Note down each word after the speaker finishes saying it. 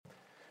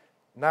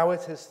Now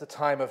it is the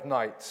time of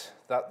night,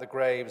 that the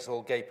graves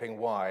all gaping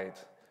wide,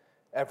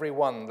 every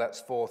one lets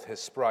forth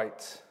his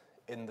sprite,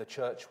 in the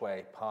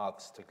churchway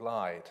paths to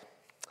glide.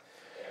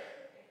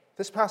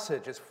 This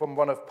passage is from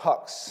one of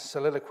Puck's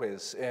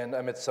soliloquies in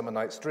A Midsummer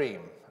Night's Dream,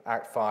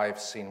 Act 5,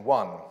 Scene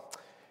 1,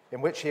 in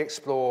which he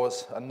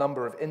explores a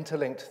number of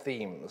interlinked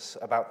themes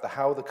about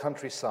how the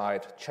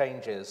countryside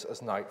changes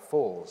as night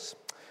falls.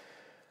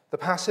 The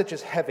passage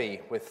is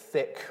heavy with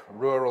thick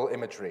rural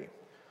imagery,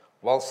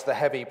 whilst the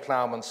heavy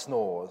ploughman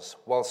snores,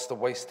 whilst the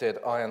wasted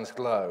irons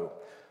glow,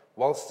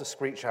 whilst the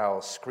screech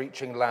owls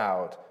screeching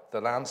loud, the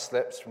land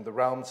slips from the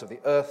realms of the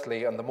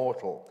earthly and the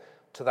mortal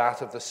to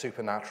that of the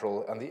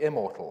supernatural and the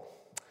immortal.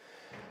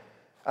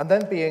 And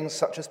then beings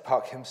such as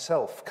Puck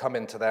himself come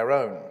into their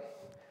own,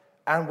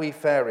 and we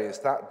fairies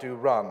that do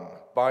run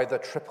by the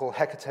triple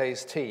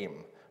Hecate's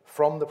team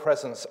from the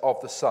presence of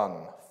the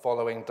sun,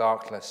 following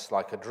darkness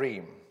like a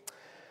dream.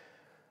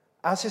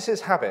 As is his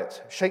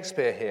habit,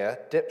 Shakespeare here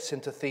dips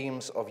into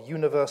themes of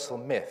universal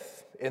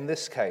myth, in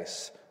this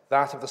case,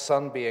 that of the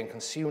sun being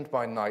consumed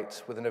by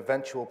night with an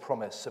eventual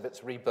promise of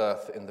its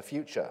rebirth in the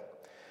future.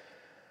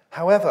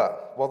 However,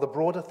 while the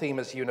broader theme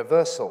is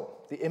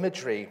universal, the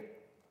imagery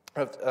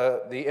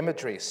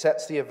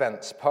sets the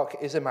events Puck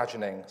is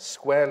imagining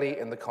squarely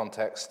in the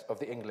context of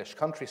the English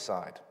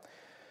countryside.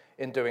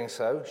 In doing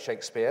so,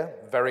 Shakespeare,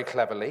 very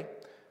cleverly,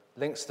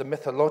 links the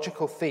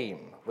mythological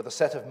theme with a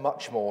set of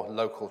much more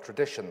local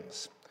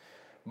traditions,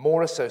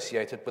 more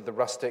associated with the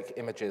rustic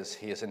images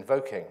he is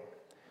invoking.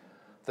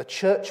 The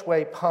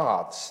churchway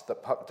paths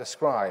that Puck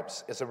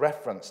describes is a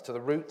reference to the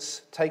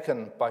routes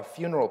taken by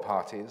funeral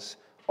parties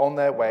on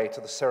their way to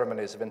the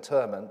ceremonies of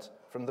interment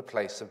from the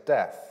place of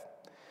death.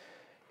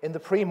 In the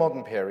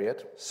pre-modern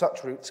period,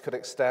 such routes could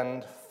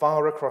extend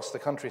far across the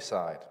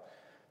countryside,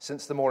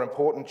 since the more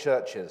important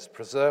churches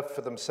preserved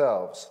for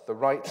themselves the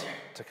right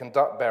to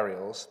conduct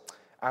burials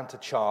and to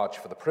charge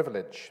for the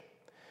privilege.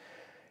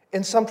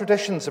 In some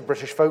traditions of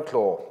British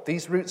folklore,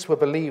 these routes were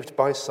believed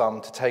by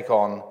some to take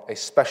on a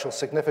special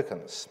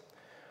significance.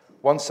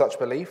 One such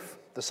belief,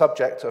 the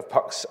subject of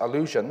Puck's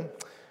allusion,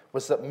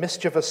 was that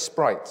mischievous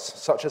sprites,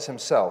 such as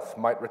himself,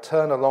 might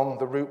return along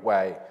the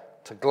routeway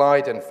to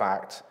glide, in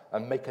fact,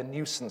 and make a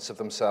nuisance of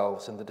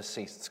themselves in the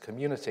deceased's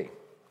community.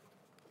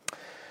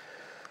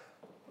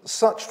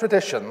 Such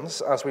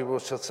traditions, as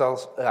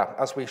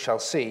we shall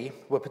see,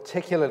 were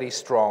particularly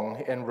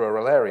strong in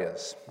rural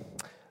areas.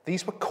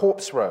 These were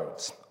corpse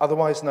roads,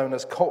 otherwise known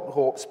as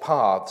corpse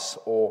paths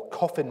or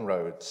coffin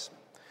roads.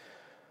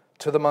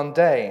 To the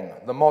mundane,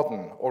 the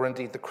modern, or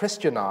indeed the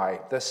Christian eye,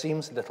 there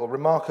seems little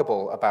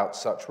remarkable about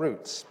such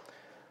routes.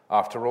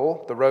 After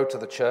all, the road to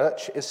the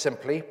church is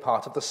simply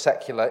part of the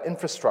secular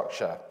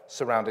infrastructure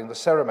surrounding the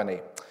ceremony,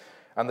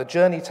 and the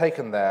journey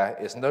taken there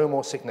is no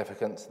more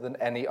significant than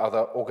any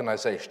other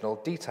organizational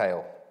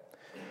detail.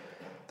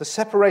 The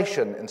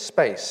separation in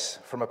space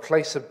from a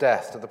place of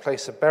death to the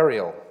place of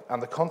burial and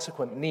the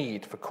consequent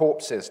need for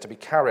corpses to be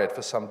carried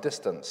for some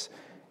distance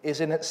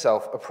is in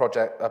itself a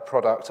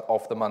product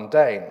of the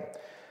mundane.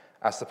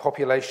 As the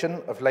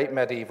population of late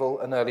medieval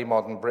and early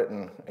modern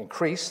Britain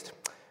increased,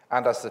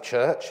 and as the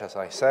church, as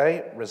I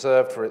say,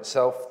 reserved for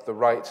itself the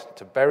right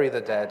to bury the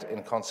dead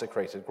in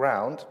consecrated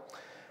ground,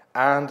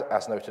 and,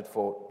 as noted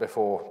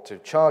before, to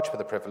charge for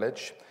the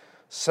privilege,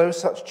 so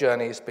such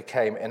journeys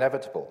became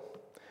inevitable.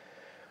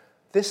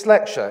 This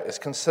lecture is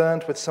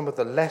concerned with some of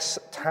the less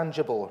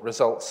tangible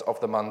results of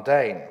the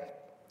mundane,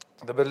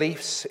 the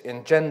beliefs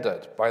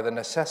engendered by the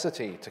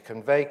necessity to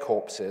convey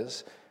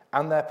corpses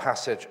and their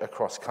passage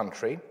across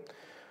country,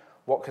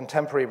 what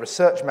contemporary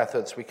research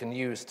methods we can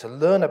use to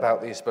learn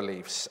about these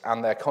beliefs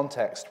and their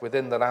context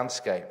within the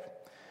landscape,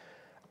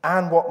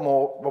 and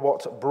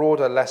what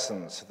broader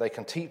lessons they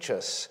can teach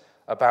us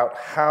about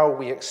how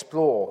we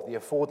explore the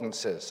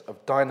affordances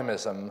of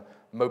dynamism,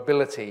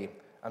 mobility,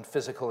 and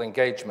physical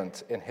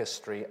engagement in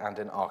history and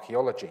in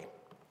archaeology.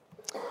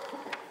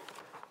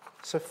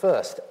 So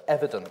first,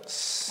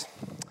 evidence.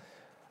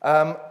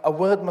 A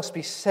word must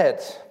be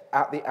said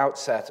at the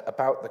outset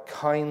about the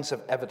kinds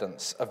of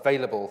evidence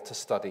available to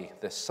study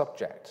this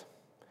subject.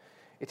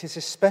 It is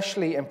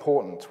especially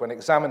important when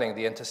examining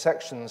the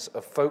intersections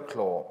of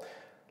folklore,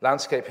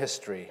 landscape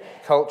history,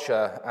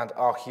 culture, and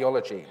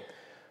archaeology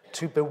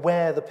to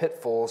beware the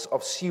pitfalls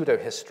of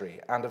pseudo-history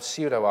and of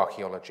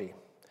pseudo-archaeology.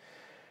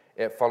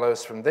 It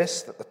follows from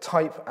this that the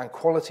type and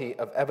quality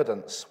of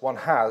evidence one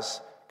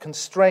has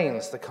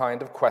constrains the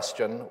kind of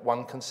question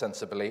one can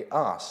sensibly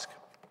ask.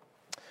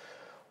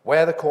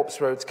 Where the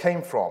corpse roads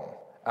came from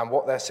and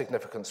what their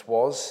significance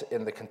was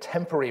in the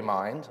contemporary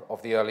mind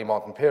of the early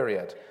modern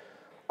period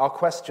are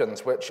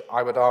questions which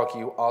I would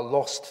argue are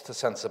lost to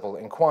sensible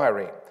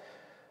inquiry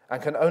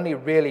and can only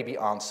really be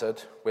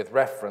answered with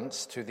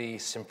reference to the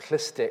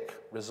simplistic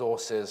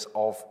resources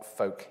of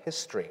folk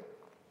history.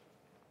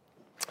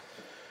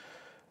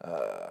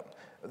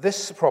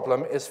 This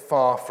problem is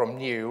far from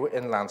new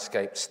in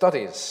landscape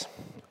studies.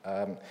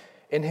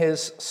 In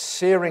his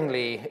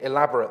searingly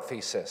elaborate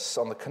thesis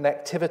on the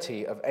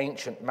connectivity of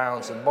ancient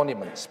mounds and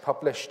monuments,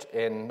 published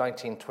in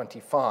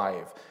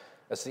 1925,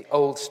 as the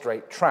Old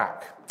Straight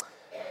Track.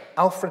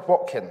 Alfred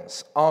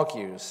Watkins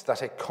argues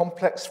that a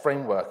complex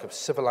framework of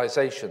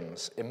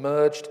civilizations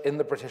emerged in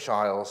the British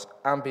Isles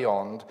and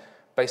beyond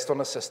based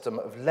on a system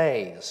of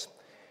lays,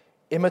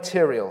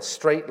 immaterial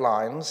straight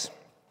lines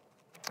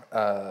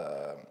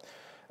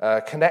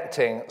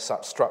connecting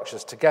such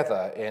structures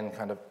together in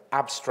kind of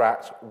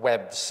abstract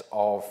webs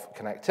of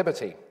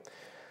connectivity.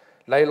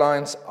 Ley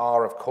lines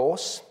are, of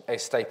course, a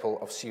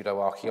staple of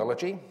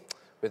pseudo-archaeology,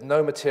 with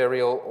no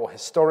material or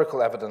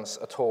historical evidence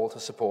at all to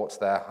support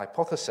their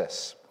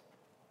hypothesis.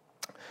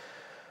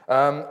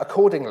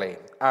 Accordingly,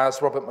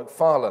 as Robert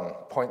Macfarlane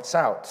points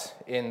out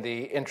in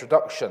the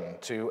introduction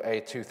to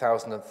a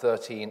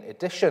 2013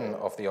 edition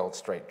of the Old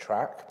Straight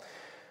Track,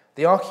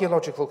 the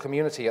archaeological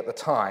community at the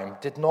time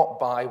did not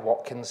buy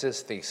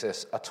Watkins's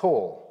thesis at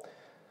all.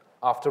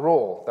 After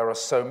all, there are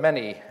so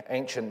many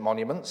ancient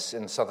monuments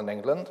in southern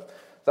England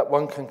that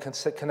one can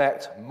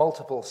connect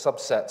multiple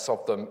subsets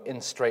of them in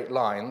straight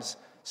lines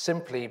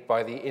simply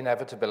by the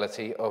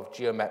inevitability of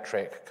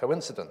geometric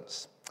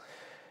coincidence.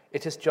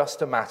 It is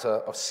just a matter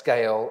of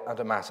scale and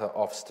a matter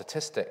of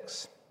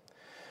statistics.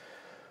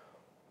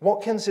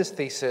 Watkins's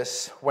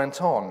thesis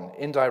went on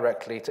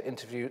indirectly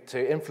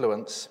to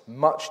influence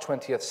much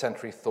 20th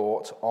century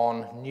thought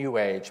on New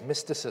Age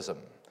mysticism,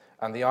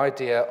 and the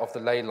idea of the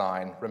ley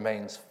line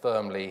remains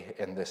firmly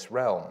in this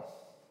realm.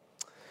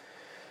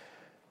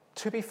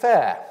 To be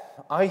fair,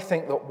 I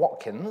think that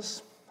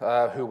Watkins,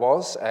 who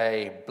was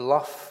a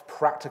bluff,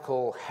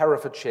 practical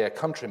Herefordshire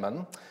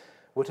countryman,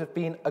 would have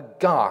been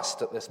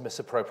aghast at this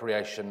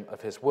misappropriation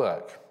of his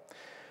work.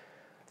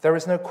 There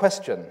is no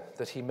question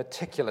that he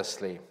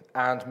meticulously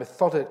and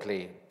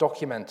methodically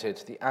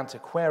documented the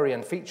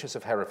antiquarian features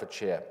of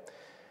Herefordshire,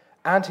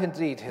 and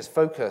indeed his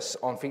focus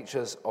on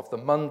features of the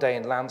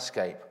mundane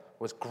landscape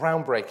was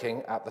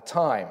groundbreaking at the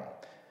time,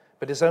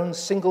 but his own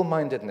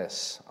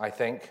single-mindedness, I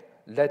think,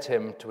 led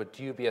him to a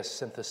dubious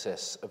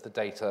synthesis of the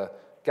data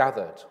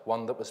gathered,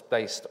 one that was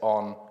based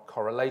on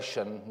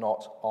correlation,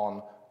 not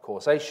on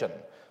causation,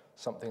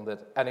 something that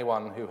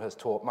anyone who has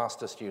taught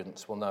master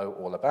students will know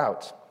all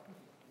about.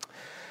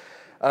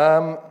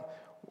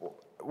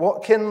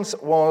 Watkins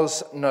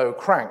was no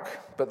crank,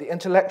 but the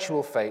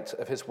intellectual fate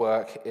of his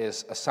work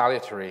is a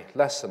salutary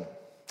lesson.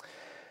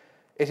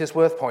 It is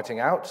worth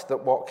pointing out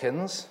that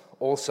Watkins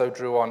also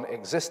drew on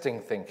existing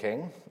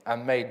thinking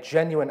and made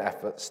genuine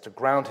efforts to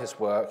ground his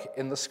work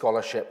in the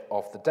scholarship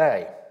of the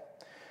day.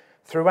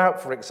 Throughout,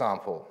 for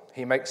example,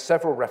 he makes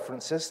several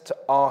references to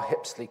R.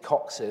 Hipsley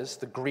Cox's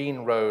The Green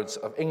Roads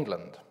of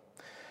England.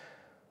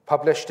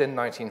 Published in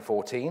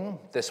 1914,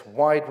 this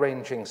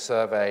wide-ranging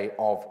survey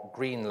of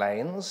green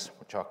lanes,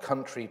 which are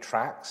country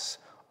tracks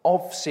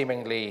of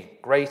seemingly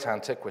great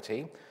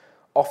antiquity,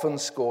 often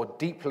scored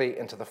deeply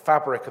into the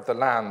fabric of the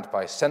land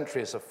by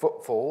centuries of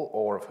footfall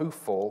or of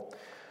hooffall,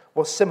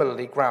 was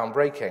similarly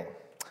groundbreaking.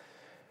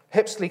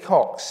 Hipsley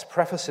Cox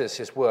prefaces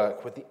his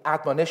work with the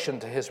admonition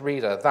to his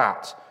reader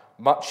that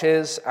much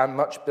is and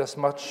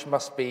much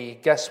must be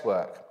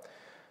guesswork,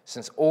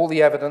 since all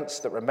the evidence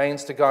that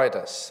remains to guide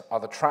us are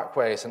the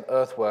trackways and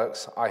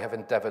earthworks I have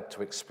endeavored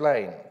to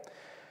explain,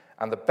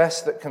 and the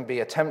best that can be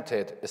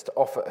attempted is to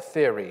offer a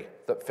theory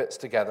that fits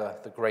together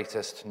the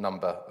greatest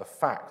number of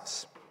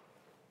facts.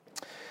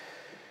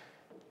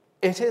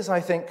 It is,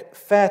 I think,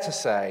 fair to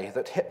say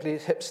that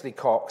Hipsley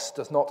Cox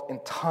does not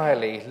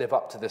entirely live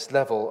up to this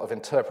level of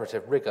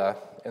interpretive rigor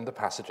in the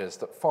passages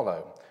that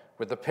follow,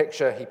 with the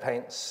picture he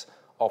paints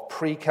of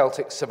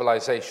pre-Celtic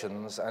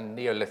civilizations and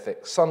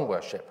Neolithic sun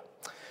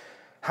worship.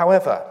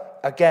 However,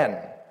 again,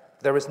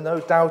 there is no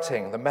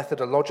doubting the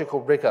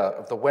methodological rigor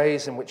of the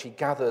ways in which he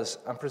gathers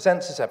and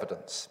presents his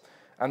evidence,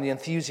 and the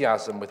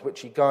enthusiasm with which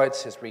he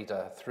guides his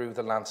reader through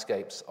the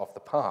landscapes of the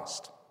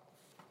past.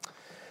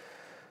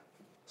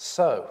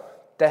 So,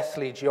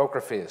 deathly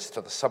geographies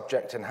to the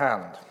subject in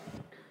hand.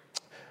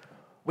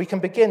 We can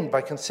begin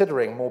by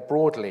considering more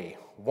broadly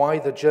why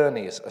the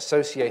journeys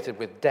associated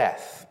with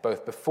death,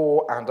 both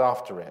before and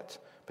after it,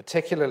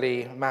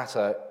 particularly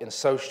matter in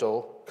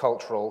social,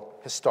 cultural,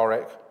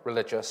 historic,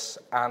 religious,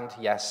 and,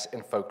 yes,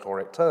 in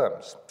folkloric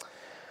terms.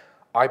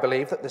 I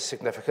believe that this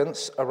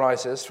significance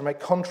arises from a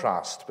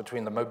contrast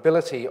between the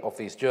mobility of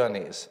these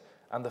journeys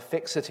and the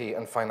fixity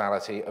and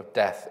finality of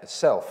death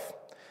itself.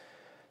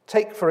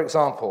 Take, for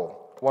example,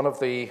 one of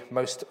the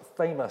most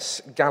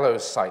famous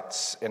gallows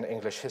sites in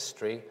English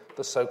history,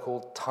 the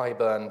so-called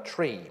Tyburn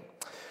Tree.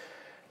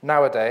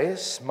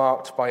 Nowadays,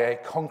 marked by a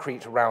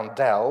concrete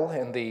roundel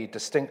in the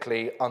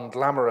distinctly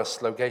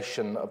unglamorous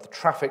location of the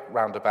traffic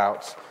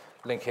roundabout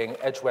linking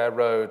Edgware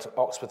Road,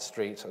 Oxford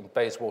Street, and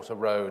Bayswater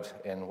Road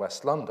in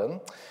West London,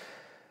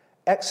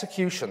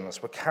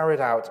 executions were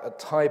carried out at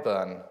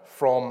Tyburn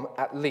from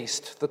at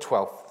least the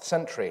 12th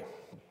century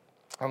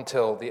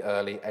until the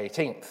early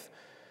 18th,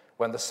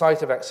 when the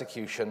site of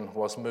execution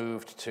was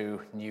moved to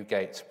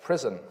Newgate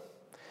Prison.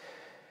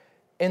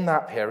 In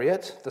that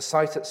period, the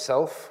site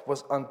itself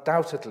was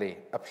undoubtedly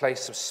a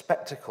place of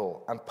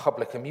spectacle and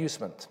public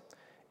amusement,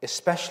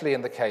 especially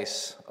in the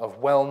case of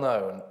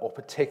well-known or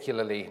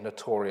particularly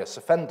notorious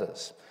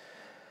offenders.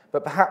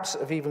 But perhaps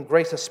of even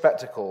greater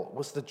spectacle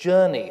was the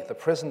journey the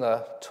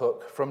prisoner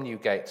took from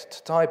Newgate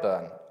to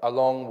Tyburn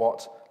along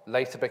what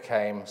later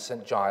became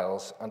St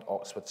Giles and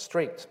Oxford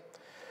Street.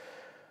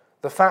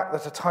 The fact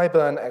that a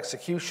Tyburn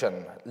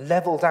execution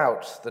levelled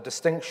out the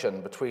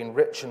distinction between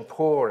rich and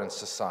poor in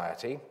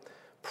society,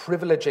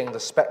 privileging the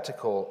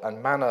spectacle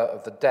and manner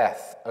of the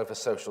death over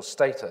social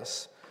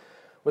status,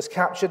 was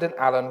captured in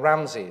Alan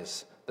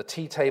Ramsay's The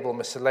Tea Table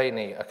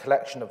Miscellany, a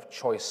collection of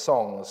choice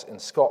songs in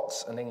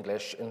Scots and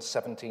English in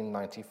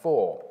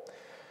 1794.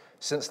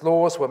 Since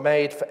laws were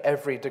made for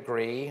every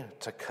degree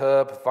to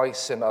curb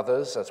vice in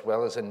others as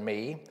well as in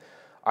me,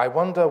 I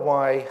wonder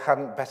why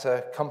hadn't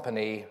better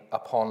company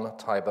upon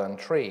Tyburn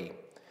tree.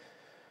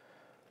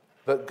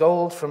 But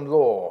gold from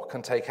law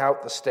can take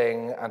out the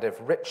sting, and if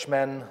rich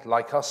men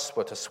like us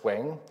were to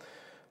swing,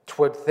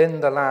 'twould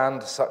thin the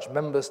land such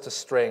members to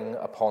string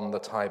upon the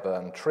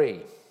Tyburn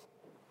tree.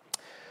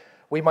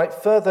 We might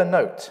further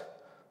note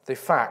the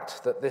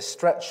fact that this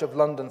stretch of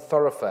London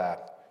thoroughfare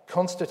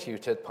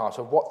constituted part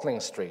of Watling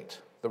Street,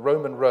 the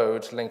Roman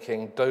road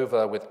linking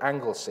Dover with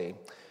Anglesey,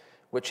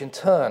 which in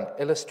turn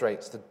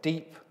illustrates the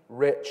deep,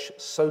 rich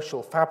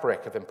social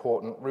fabric of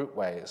important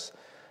routeways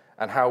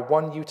and how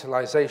one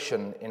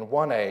utilization in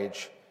one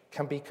age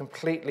can be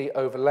completely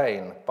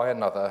overlain by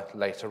another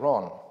later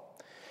on.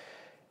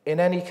 In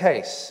any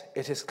case,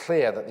 it is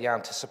clear that the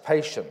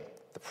anticipation,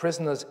 the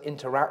prisoner's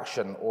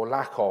interaction or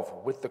lack of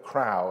with the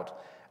crowd,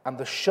 and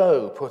the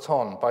show put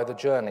on by the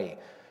journey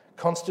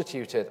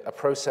constituted a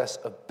process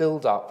of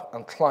build-up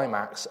and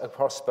climax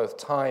across both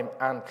time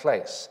and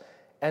place,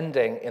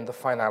 ending in the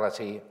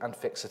finality and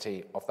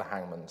fixity of the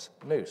hangman's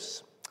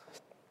noose.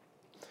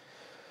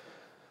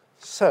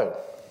 So,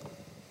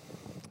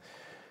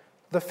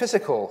 the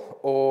physical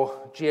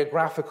or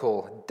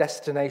geographical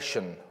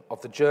destination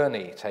of the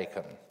journey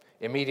taken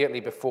immediately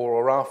before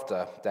or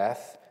after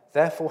death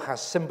therefore has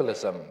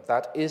symbolism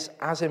that is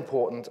as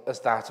important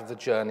as that of the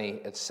journey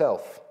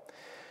itself.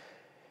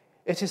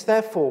 It is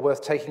therefore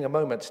worth taking a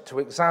moment to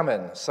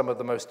examine some of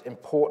the most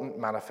important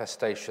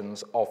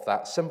manifestations of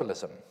that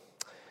symbolism.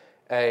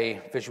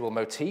 A visual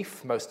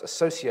motif most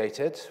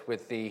associated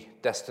with the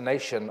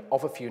destination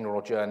of a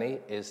funeral journey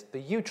is the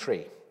yew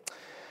tree.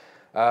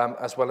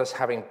 As well as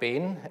having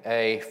been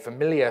a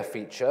familiar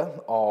feature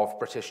of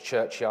British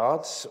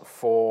churchyards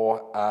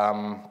for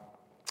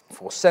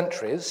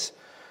centuries,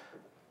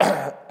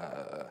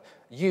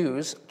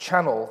 yews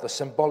channel the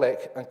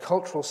symbolic and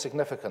cultural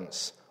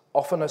significance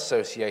often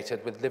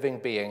associated with living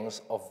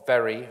beings of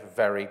very,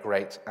 very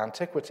great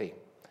antiquity.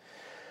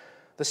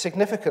 The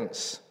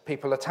significance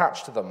people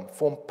attach to them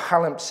form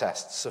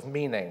palimpsests of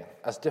meaning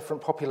as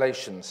different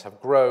populations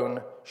have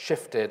grown,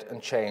 shifted,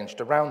 and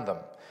changed around them.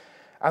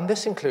 And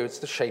this includes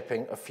the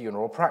shaping of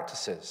funeral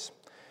practices.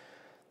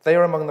 They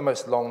are among the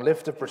most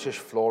long-lived of British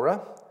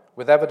flora,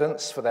 with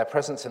evidence for their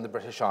presence in the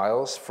British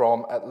Isles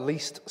from at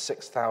least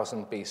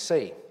 6000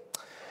 BC.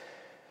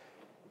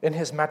 In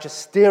his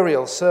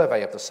magisterial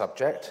survey of the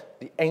subject,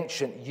 The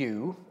Ancient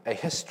Yew, A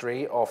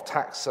History of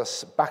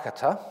Taxus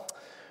Baccata,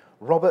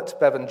 Robert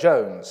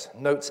Bevan-Jones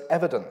notes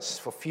evidence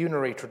for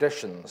funerary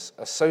traditions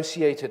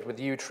associated with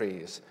yew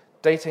trees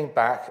dating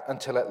back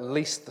until at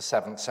least the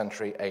 7th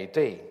century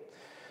AD.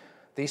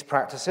 These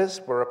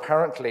practices were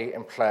apparently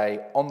in play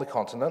on the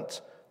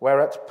continent,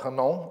 where at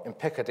Pernon in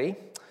Picardy,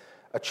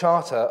 a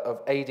charter of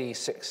AD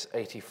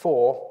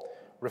 684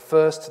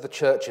 refers to the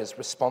church's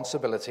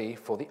responsibility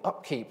for the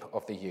upkeep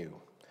of the yew.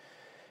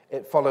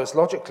 It follows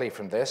logically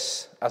from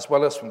this, as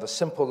well as from the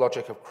simple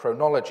logic of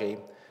chronology,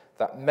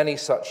 that many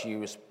such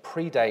yews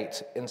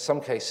predate, in some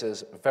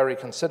cases very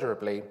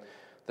considerably,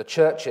 the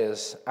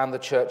churches and the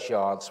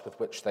churchyards with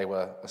which they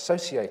were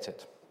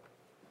associated.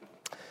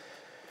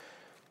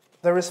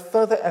 There is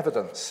further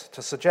evidence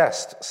to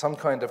suggest some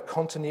kind of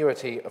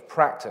continuity of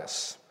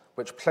practice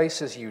which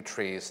places yew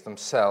trees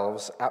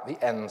themselves at the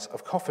ends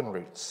of coffin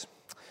roots.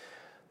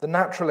 The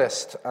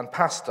naturalist and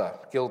pastor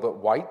Gilbert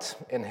White,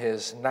 in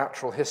his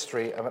Natural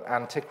History of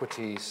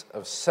Antiquities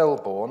of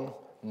Selborne,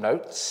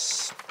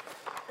 notes,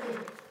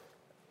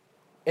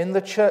 in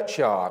the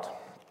churchyard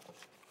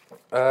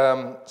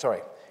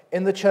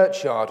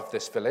of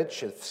this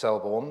village of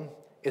Selborne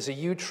is a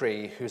yew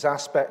tree whose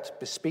aspect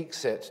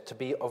bespeaks it to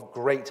be of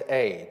great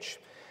age.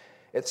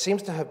 It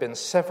seems to have been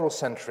several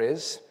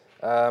centuries.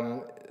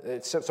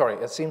 It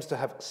seems to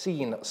have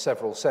seen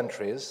several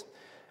centuries,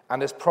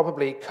 and is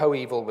probably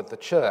coeval with the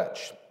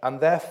church, and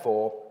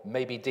therefore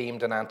may be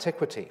deemed an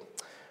antiquity.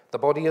 The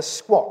body is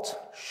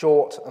squat,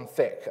 short and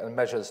thick, and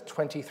measures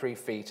 23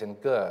 feet in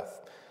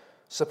girth,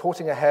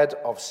 supporting a head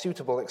of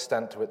suitable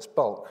extent to its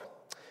bulk.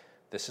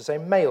 This is a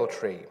male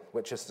tree,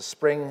 which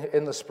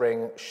in the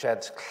spring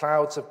sheds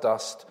clouds of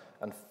dust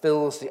and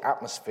fills the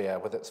atmosphere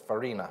with its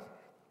farina.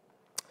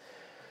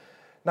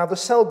 Now, the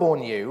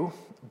Selborne yew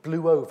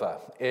blew over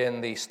in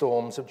the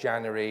storms of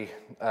January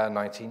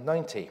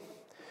 1990.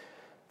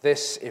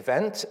 This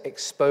event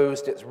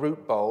exposed its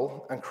root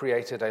bowl and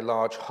created a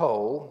large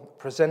hole,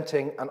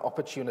 presenting an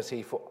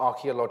opportunity for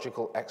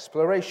archaeological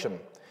exploration,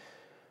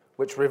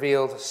 which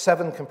revealed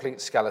 7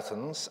 complete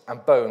skeletons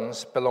and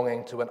bones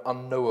belonging to an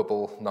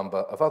unknowable number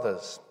of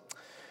others.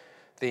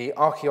 The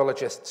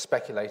archaeologists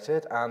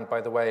speculated, and by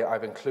the way,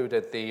 I've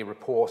included the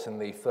report in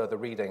the further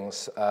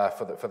readings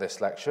for this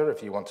lecture,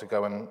 if you want to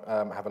go and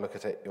have a look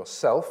at it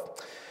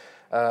yourself.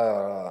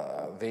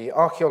 The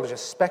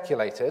archaeologists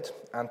speculated,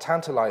 and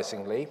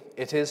tantalizingly,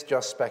 it is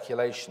just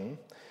speculation,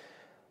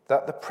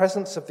 that the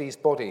presence of these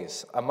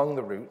bodies among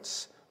the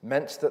roots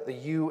meant that the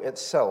yew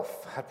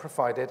itself had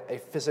provided a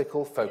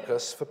physical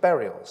focus for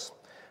burials,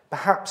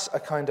 perhaps a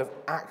kind of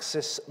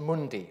axis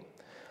mundi,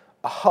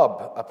 a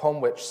hub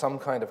upon which some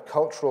kind of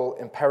cultural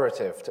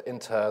imperative to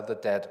inter the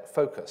dead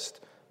focused,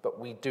 but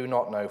we do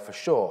not know for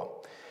sure.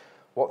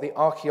 What the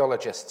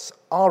archaeologists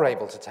are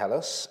able to tell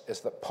us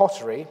is that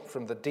pottery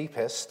from the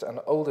deepest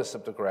and oldest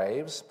of the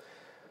graves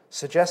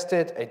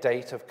suggested a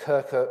date of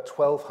circa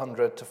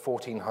 1200 to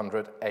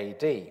 1400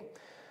 AD,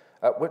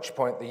 at which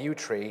point the yew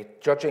tree,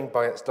 judging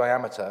by its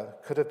diameter,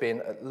 could have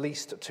been at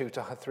least 200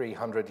 to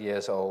 300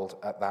 years old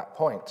at that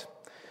point.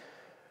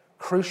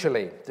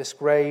 Crucially, this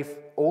grave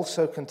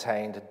also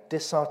contained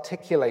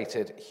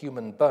disarticulated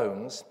human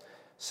bones,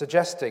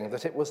 suggesting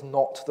that it was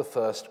not the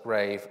first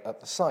grave at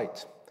the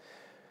site.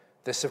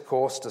 This, of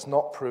course, does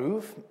not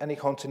prove any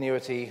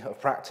continuity of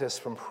practice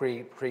from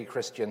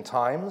pre-Christian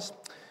times,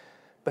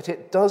 but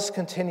it does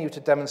continue to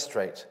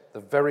demonstrate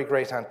the very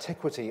great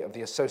antiquity of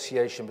the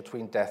association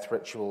between death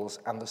rituals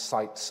and the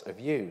sites of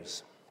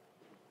yews.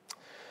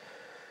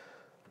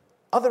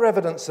 Other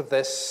evidence of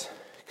this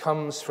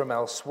comes from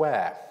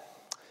elsewhere.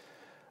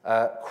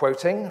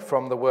 Quoting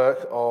from the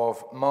work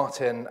of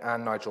Martin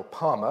and Nigel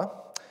Palmer,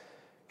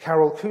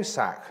 Carol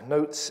Cusack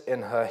notes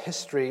in her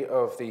history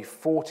of the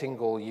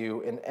Fortingal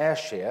yew in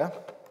Ayrshire,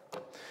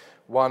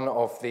 one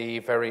of the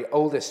very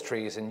oldest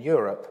trees in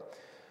Europe,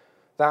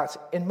 that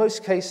in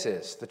most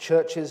cases the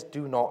churches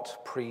do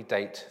not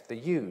predate the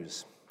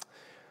yews.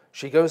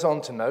 She goes on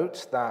to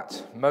note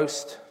that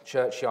most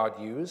churchyard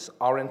yews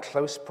are in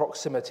close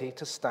proximity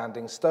to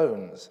standing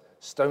stones,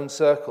 stone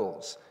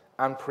circles,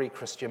 and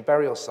pre-Christian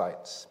burial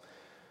sites.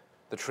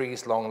 The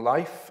tree's long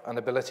life and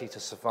ability to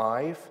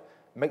survive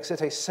makes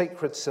it a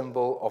sacred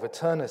symbol of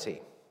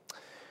eternity.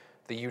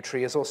 The yew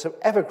tree is also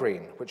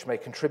evergreen, which may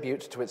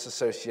contribute to its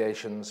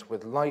associations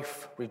with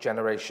life,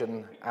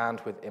 regeneration,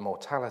 and with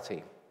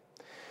immortality.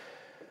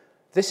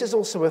 This is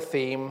also a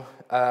theme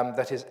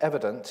that is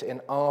evident in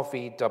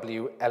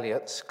R.V.W.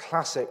 Elliott's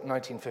classic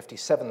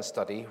 1957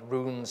 study,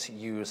 Runes,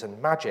 Yews,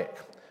 and Magic,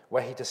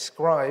 where he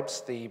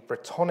describes the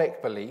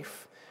Brittonic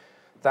belief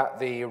that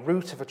the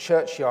root of a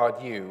churchyard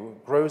yew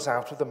grows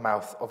out of the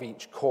mouth of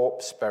each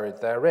corpse buried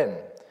therein,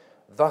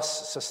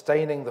 thus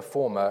sustaining the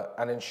former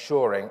and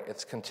ensuring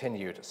its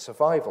continued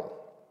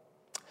survival.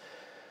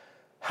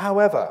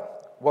 However,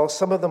 while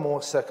some of the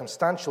more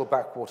circumstantial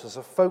backwaters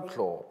of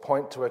folklore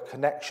point to a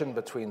connection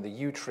between the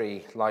yew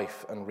tree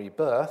life and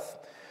rebirth,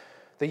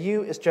 the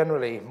yew is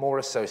generally more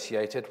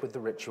associated with the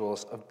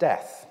rituals of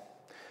death.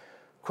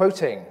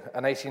 Quoting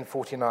an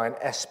 1849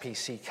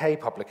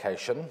 SPCK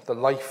publication, The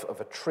Life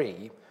of a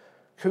Tree,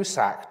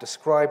 Cusack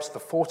describes the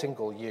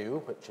Fortingal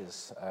yew, which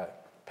is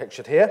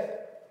pictured here,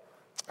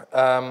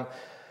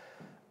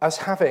 as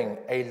having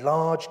a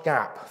large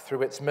gap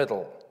through its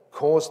middle,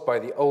 caused by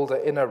the older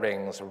inner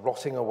rings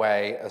rotting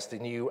away as the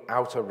new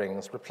outer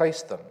rings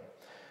replaced them.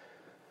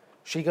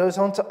 She goes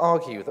on to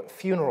argue that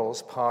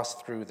funerals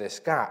passed through this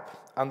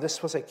gap, and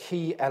this was a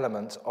key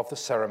element of the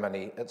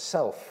ceremony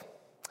itself.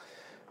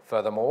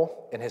 Furthermore,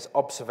 in his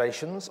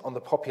observations on the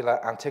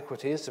popular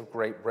antiquities of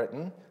Great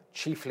Britain,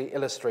 chiefly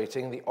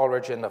illustrating the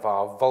origin of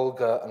our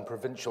vulgar and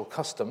provincial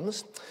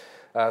customs,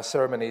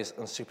 ceremonies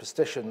and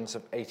superstitions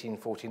of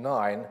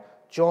 1849,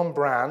 John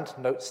Brand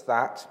notes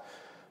that,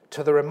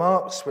 to the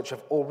remarks which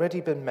have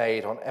already been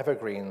made on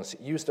evergreens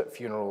used at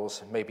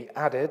funerals may be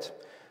added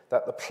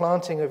that the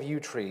planting of yew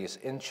trees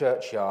in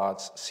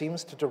churchyards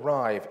seems to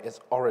derive its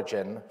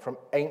origin from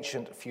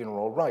ancient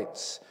funeral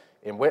rites,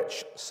 in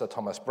which Sir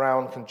Thomas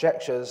Browne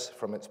conjectures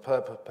from its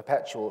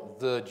perpetual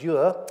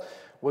verdure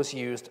was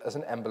used as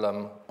an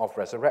emblem of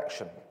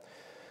resurrection.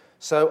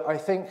 So I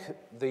think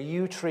the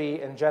yew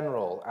tree in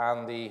general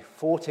and the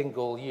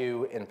Fortingal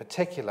yew in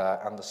particular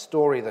and the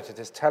story that it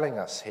is telling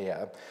us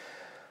here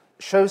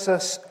shows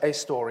us a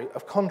story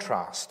of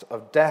contrast,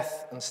 of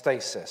death and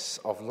stasis,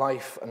 of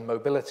life and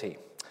mobility.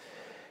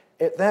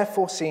 It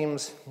therefore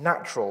seems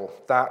natural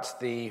that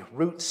the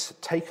routes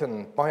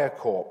taken by a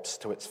corpse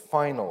to its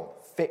final,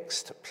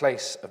 fixed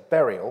place of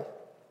burial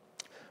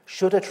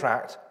should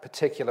attract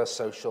particular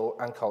social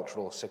and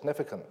cultural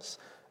significance.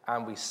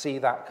 And we see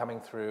that coming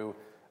through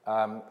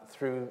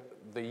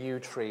the yew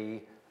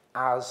tree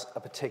as a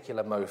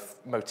particular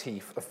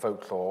motif of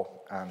folklore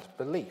and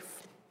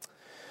belief.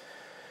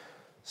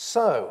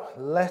 So,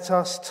 let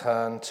us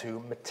turn to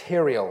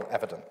material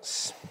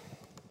evidence.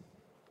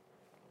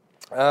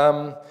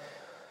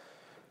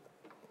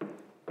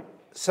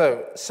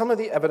 So, some of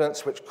the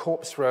evidence which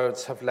corpse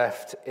roads have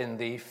left in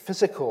the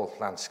physical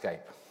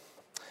landscape.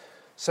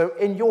 So,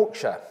 in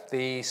Yorkshire,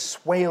 the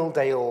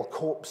Swaledale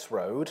Corpse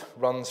Road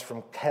runs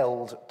from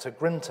Keld to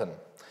Grinton.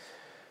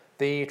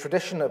 The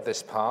tradition of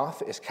this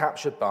path is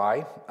captured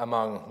by,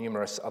 among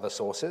numerous other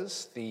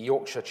sources, the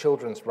Yorkshire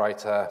children's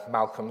writer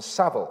Malcolm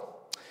Saville.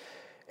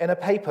 In a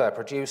paper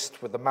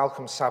produced with the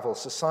Malcolm Saville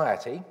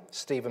Society,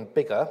 Stephen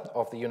Bigger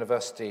of the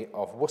University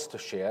of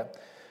Worcestershire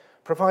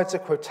provides a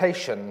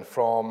quotation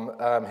from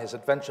his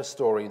adventure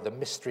story, The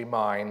Mystery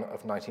Mine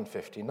of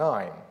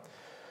 1959.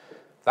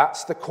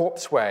 "That's the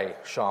Corpse Way,"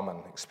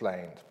 Sharman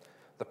explained.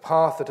 "The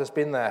path that has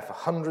been there for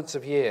hundreds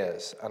of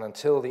years and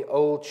until the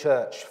old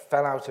church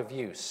fell out of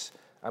use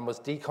and was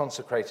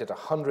deconsecrated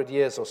 100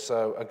 years or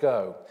so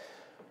ago.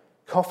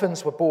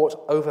 Coffins were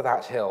brought over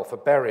that hill for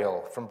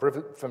burial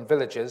from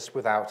villages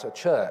without a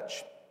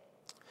church.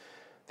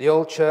 The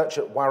old church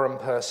at Warham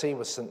Percy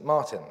was St.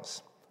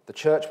 Martin's. The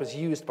church was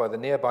used by the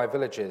nearby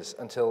villages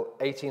until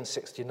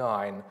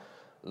 1869,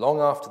 long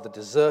after the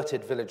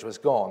deserted village was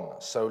gone,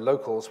 so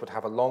locals would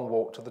have a long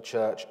walk to the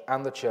church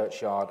and the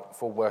churchyard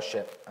for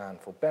worship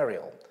and for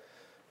burial."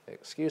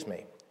 Excuse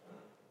me.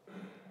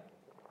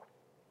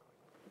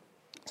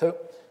 So,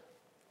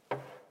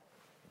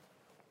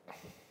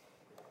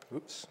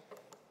 oops.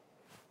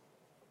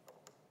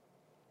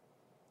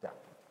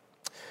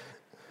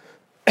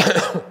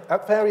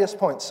 At various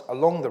points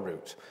along the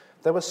route,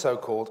 there were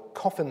so-called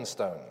coffin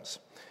stones.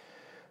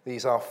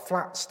 These are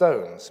flat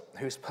stones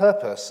whose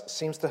purpose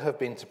seems to have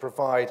been to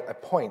provide a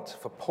point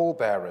for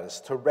pallbearers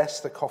to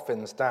rest the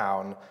coffins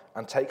down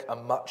and take a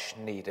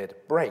much-needed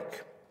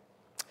break.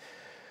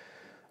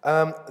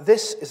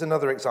 This is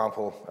another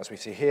example, as we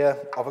see here,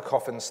 of a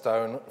coffin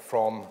stone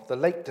from the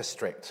Lake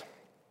District.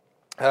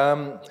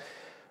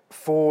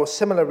 For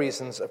similar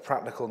reasons of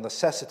practical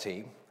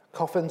necessity,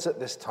 coffins at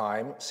this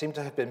time seem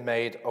to have been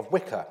made of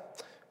wicker,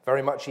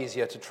 very much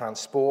easier to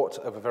transport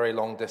over very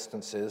long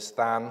distances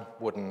than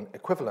wooden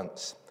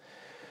equivalents.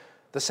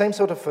 The same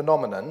sort of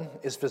phenomenon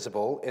is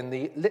visible in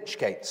the lich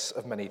gates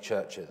of many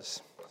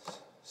churches.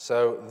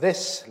 So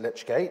this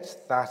lich gate,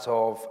 that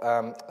of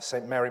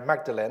St. Mary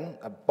Magdalene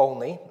at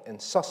Bolney in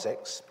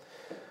Sussex,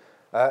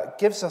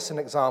 gives us an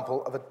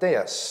example of a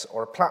dais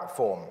or a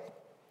platform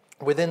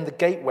within the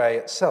gateway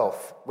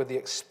itself with the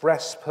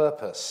express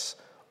purpose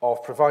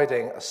of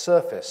providing a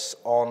surface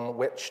on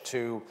which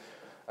to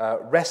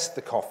rest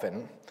the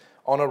coffin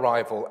on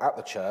arrival at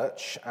the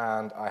church,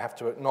 and I have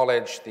to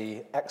acknowledge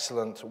the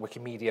excellent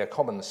Wikimedia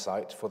Commons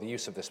site for the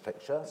use of this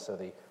picture, so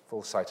the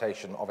full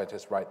citation of it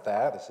is right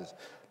there. This is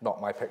not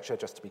my picture,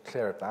 just to be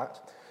clear of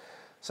that.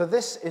 So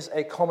this is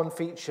a common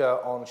feature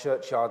on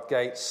churchyard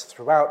gates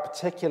throughout,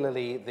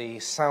 particularly the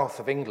south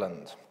of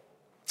England.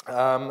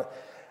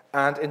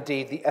 And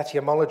indeed, the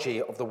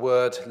etymology of the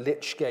word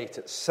lich gate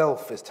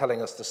itself is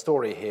telling us the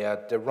story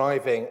here,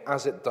 deriving,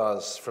 as it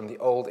does, from the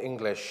Old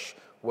English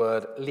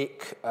word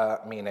lich,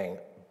 meaning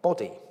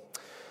body.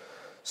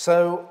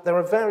 So there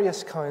are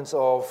various kinds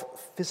of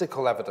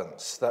physical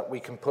evidence that we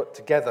can put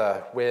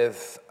together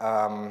with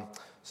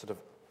sort of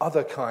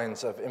other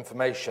kinds of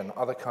information,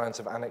 other kinds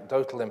of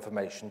anecdotal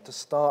information to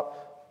start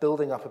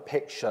building up a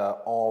picture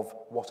of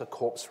what a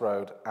corpse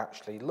road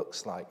actually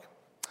looks like.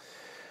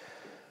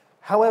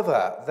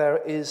 However, there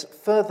is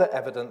further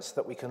evidence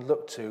that we can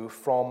look to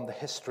from the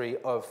history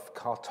of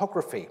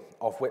cartography,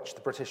 of which the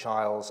British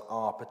Isles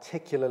are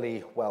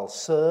particularly well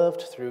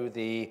served through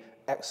the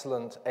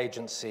excellent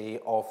agency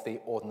of the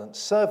Ordnance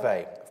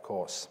Survey, of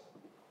course.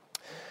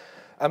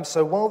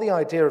 So while the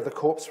idea of the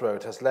corpse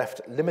road has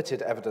left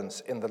limited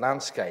evidence in the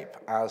landscape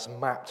as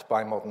mapped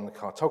by modern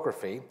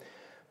cartography,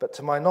 but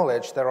to my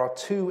knowledge, there are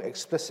two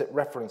explicit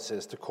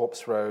references to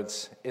corpse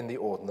roads in the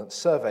Ordnance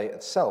Survey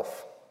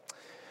itself.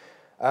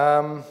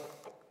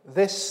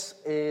 This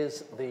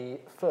is the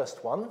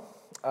first one.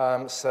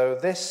 So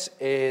this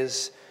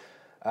is,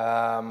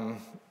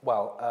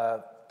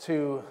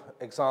 two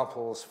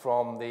examples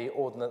from the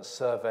Ordnance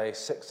Survey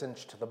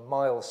 6-inch to the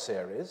mile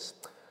series,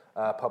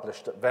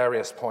 published at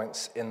various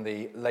points in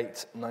the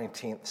late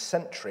 19th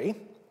century.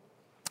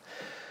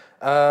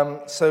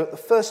 So the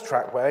first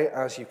trackway,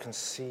 as you can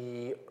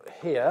see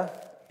here,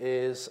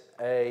 is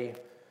a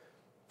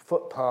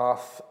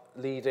footpath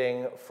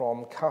leading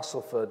from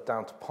Castleford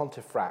down to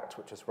Pontefract,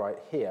 which is right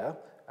here,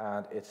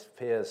 and it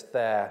appears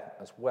there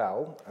as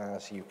well,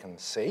 as you can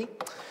see.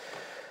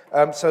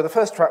 So the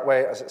first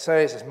trackway, as it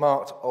says, is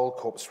marked Old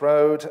Corpse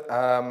Road,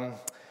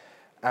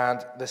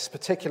 and this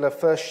particular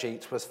first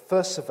sheet was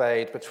first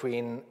surveyed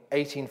between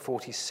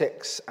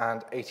 1846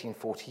 and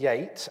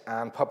 1848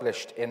 and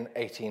published in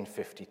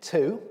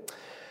 1852.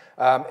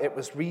 It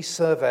was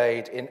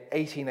resurveyed in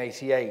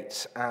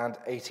 1888 and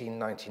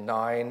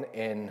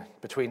 1899,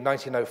 between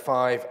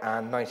 1905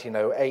 and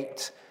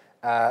 1908,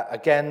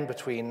 again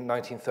between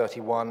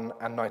 1931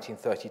 and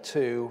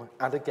 1932,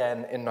 and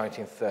again in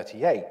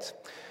 1938.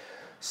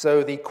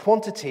 So the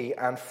quantity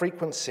and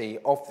frequency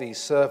of these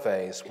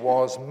surveys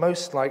was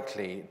most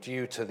likely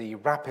due to the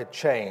rapid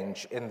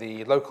change in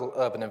the local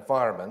urban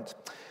environment,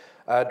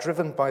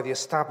 driven by the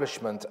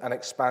establishment and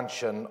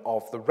expansion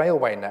of the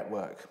railway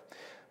network.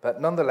 But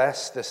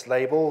nonetheless, this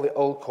label, the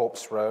Old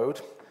Corpse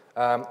Road,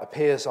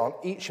 appears on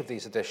each of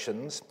these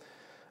editions,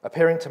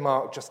 appearing to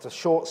mark just a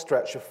short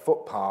stretch of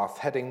footpath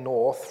heading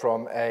north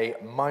from a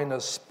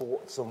miners'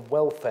 sports and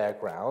welfare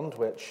ground,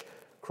 which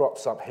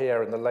crops up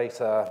here in the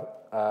later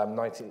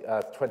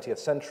 20th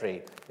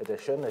century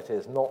edition. It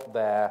is not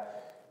there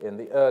in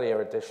the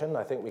earlier edition.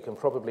 I think we can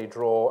probably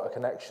draw a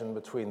connection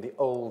between the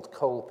old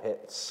coal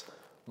pits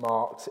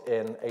marked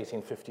in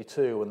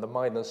 1852 and the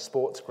miners'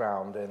 sports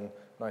ground in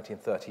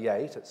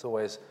 1938. It's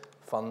always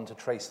fun to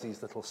trace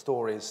these little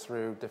stories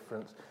through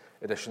different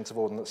editions of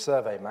Ordnance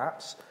Survey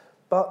maps,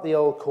 but the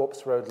old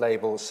Corpse Road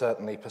label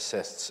certainly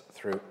persists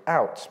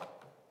throughout.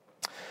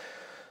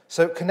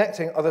 So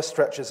connecting other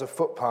stretches of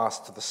footpaths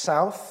to the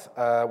south,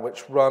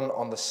 which run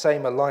on the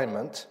same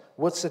alignment,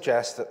 would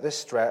suggest that this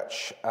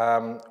stretch,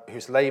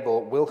 whose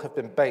label will have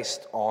been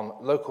based on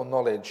local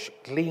knowledge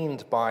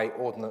gleaned by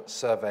Ordnance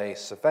Survey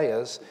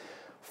surveyors,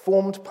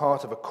 formed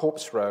part of a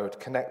corpse road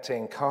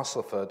connecting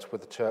Castleford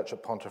with the church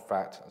of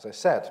Pontefract, as I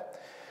said.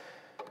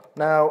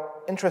 Now,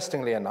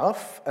 interestingly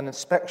enough, an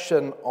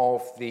inspection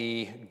of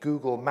the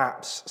Google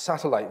Maps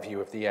satellite view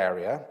of the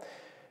area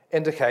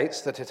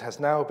indicates that it has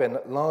now been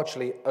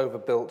largely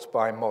overbuilt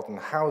by modern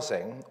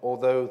housing,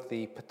 although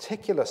the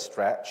particular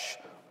stretch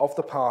of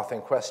the path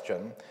in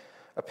question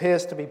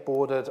appears to be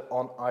bordered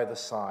on either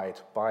side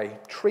by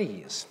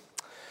trees.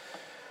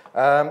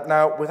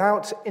 Now,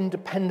 without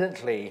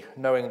independently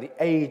knowing the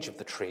age of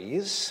the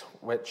trees,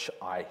 which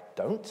I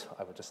don't,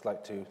 I would just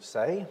like to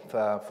say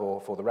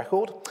for the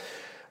record,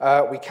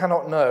 we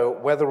cannot know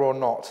whether or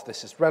not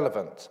this is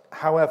relevant.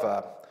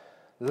 However,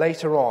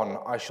 later on,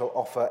 I shall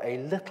offer a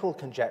little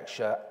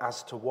conjecture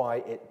as to why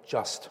it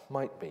just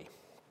might be.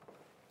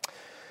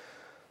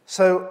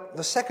 So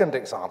the second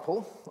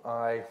example,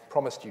 I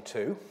promised you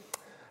two,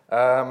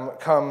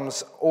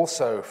 comes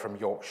also from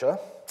Yorkshire,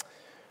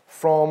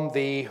 from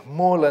the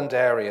moorland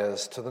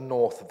areas to the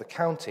north of the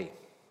county.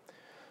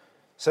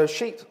 So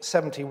sheet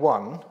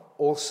 71,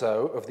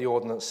 also of the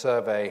Ordnance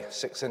Survey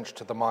 6-inch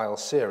to the mile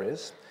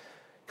series,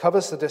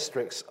 covers the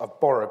districts of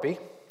Borreby,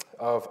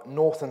 of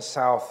North and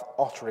South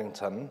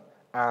Otterington,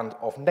 and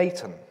of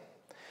Nayton.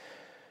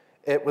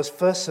 It was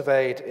first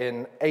surveyed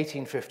in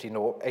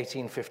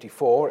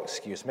 1854,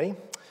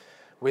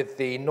 with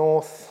the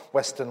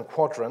northwestern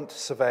quadrant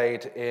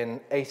surveyed in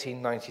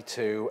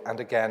 1892 and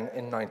again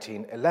in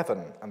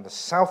 1911, and the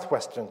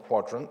southwestern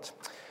quadrant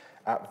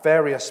at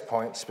various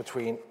points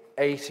between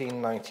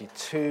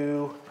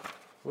 1892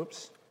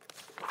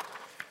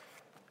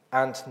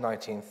 and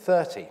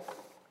 1930.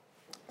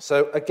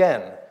 So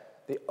again,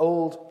 the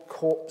old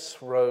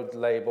Corpse Road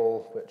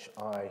label, which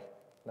I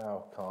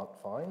now can't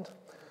find.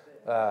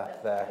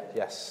 There,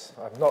 yes.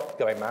 I'm not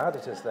going mad.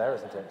 It is there,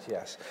 isn't it?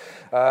 Yes.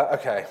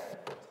 Okay.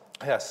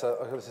 Yes,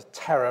 there's a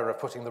terror of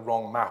putting the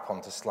wrong map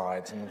onto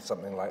slides and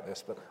something like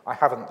this, but I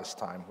haven't this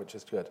time, which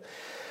is good.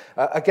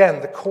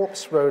 Again, the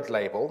Corpse Road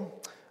label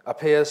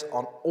appears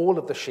on all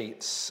of the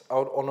sheets,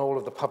 on all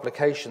of the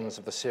publications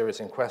of the series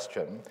in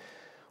question,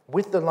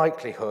 with the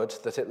likelihood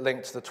that it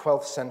linked to the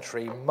 12th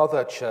century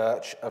mother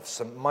church of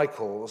St.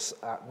 Michael's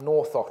at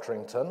North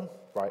Otterington,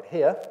 right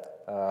here,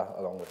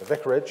 along with the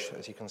vicarage,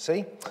 as you can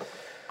see,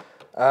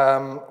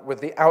 with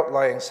the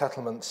outlying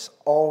settlements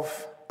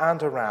of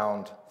and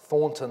around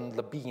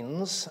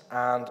Thornton-le-Beans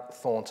and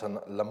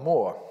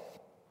Thornton-le-Moor.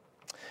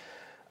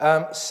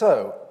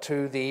 So,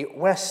 to the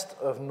west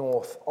of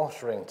North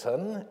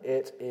Otterington,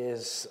 it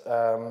is,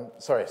 I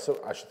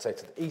should say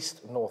to the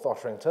east of North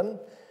Otterington,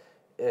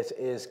 it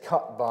is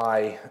cut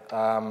by,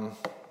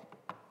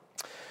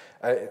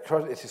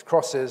 it is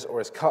crosses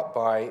or is cut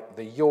by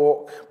the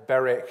York,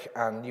 Berwick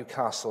and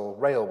Newcastle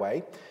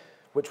Railway,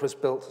 which was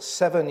built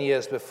 7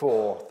 years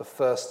before the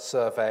first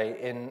survey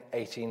in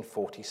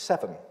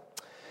 1847.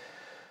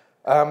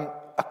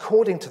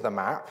 According to the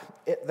map,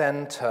 it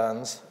then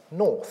turns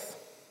north.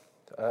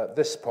 At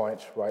this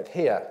point right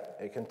here,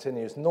 it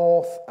continues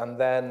north and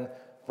then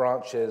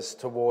branches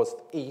towards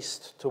the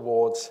east,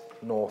 towards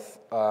North,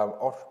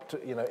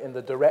 in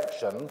the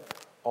direction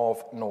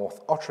of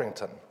North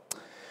Otterington.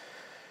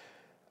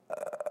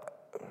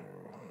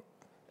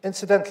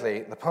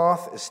 Incidentally, the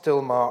path is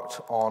still marked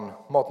on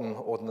modern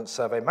Ordnance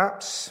Survey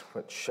maps,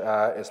 which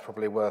is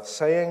probably worth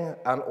saying,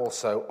 and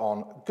also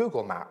on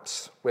Google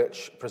Maps,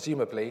 which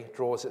presumably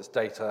draws its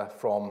data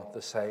from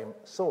the same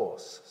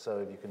source. So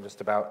you can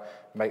just about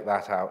make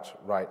that out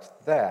right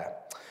there.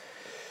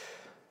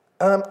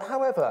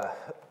 However,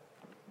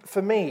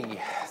 for me,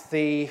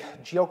 the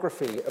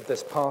geography of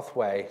this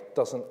pathway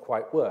doesn't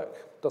quite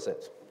work, does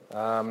it?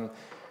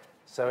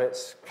 So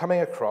it's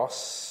coming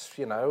across,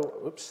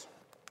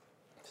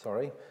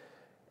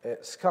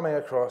 it's coming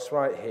across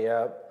right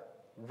here,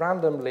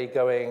 randomly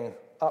going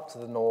up to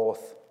the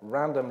north,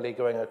 randomly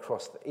going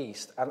across the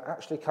east, and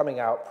actually coming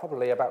out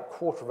probably about a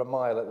quarter of a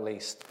mile at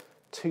least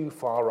too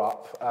far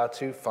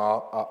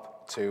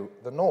up to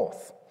the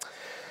north.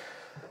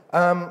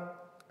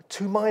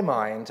 To my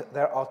mind,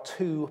 there are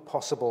two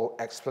possible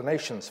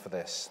explanations for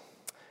this.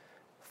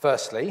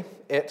 Firstly,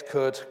 it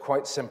could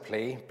quite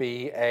simply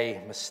be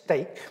a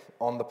mistake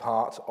on the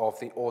part of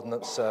the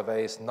Ordnance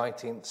Survey's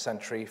 19th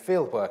century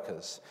field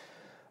workers.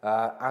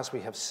 As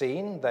we have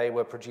seen, they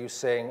were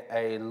producing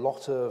a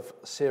lot of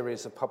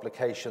series of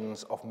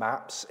publications of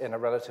maps in a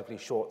relatively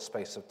short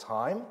space of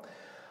time.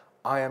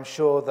 I am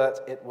sure that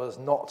it was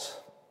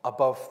not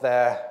above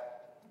their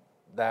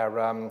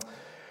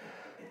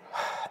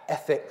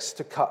ethics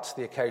to cut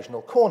the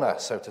occasional corner,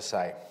 so to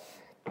say.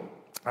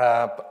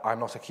 But I'm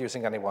not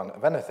accusing anyone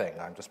of anything.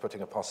 I'm just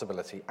putting a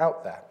possibility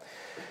out there.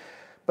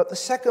 But the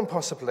second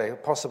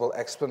possible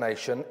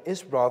explanation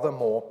is rather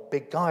more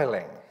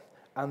beguiling,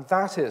 and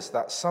that is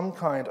that some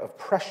kind of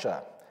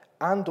pressure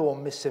and or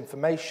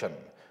misinformation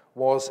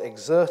was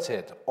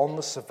exerted on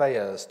the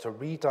surveyors to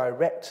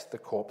redirect the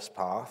corpse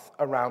path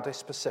around a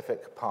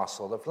specific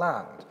parcel of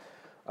land.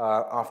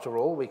 After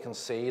all, we can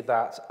see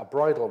that a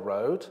bridle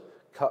road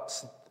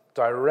cuts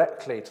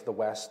directly to the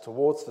west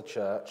towards the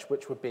church,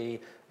 which would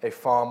be a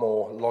far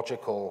more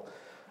logical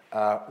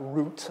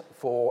route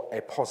for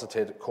a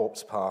posited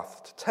corpse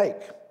path to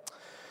take.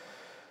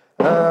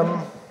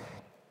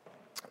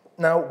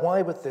 Now,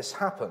 why would this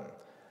happen?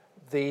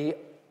 The,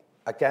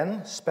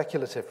 again,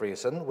 speculative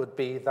reason would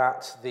be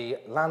that a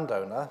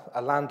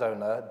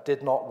landowner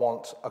did not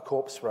want a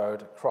corpse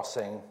road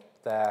crossing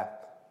their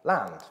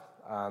land,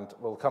 and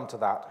we'll come to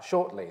that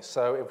shortly.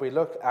 So if we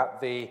look at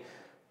the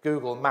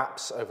Google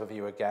Maps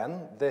overview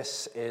again,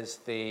 this is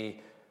the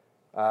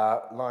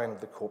line of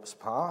the corpse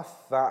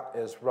path. That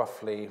is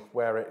roughly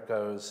where it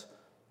goes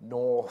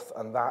north,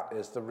 and that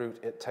is the route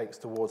it takes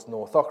towards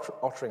North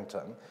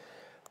Otterington.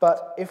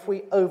 But if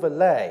we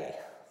overlay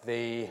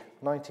the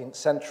 19th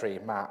century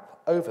map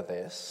over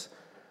this,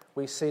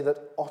 we see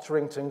that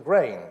Otterington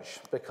Grange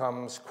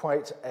becomes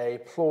quite a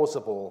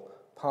plausible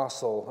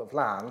parcel of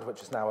land,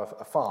 which is now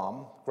a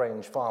farm,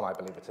 Grange Farm, I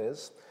believe it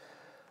is,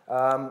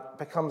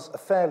 becomes a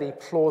fairly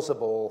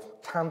plausible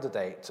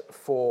candidate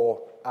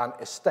for an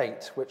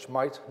estate which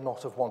might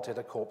not have wanted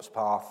a corpse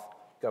path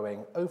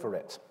going over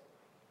it.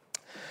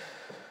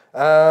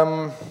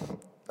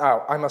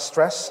 Now, I must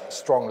stress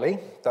strongly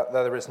that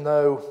there is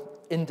no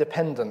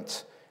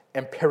independent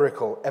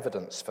empirical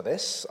evidence for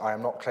this. I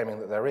am not claiming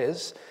that there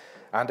is.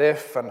 And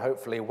if, and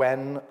hopefully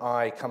when,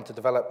 I come to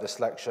develop this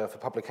lecture for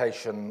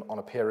publication on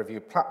a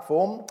peer-reviewed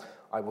platform,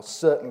 I will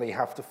certainly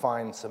have to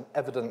find some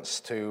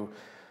evidence to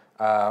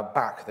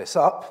back this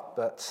up,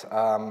 but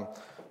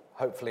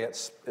hopefully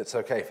it's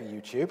okay for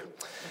YouTube.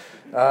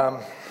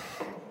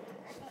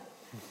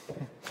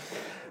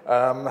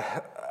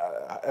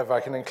 If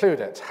I can include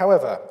it.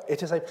 However,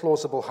 it is a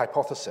plausible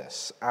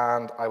hypothesis,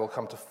 and I will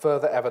come to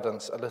further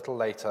evidence a little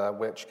later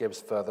which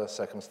gives further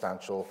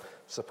circumstantial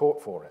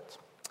support for it.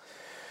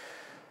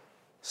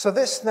 So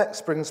this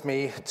next brings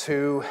me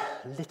to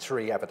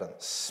literary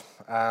evidence,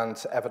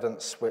 and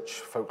evidence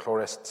which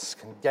folklorists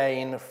can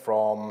gain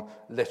from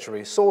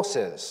literary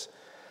sources.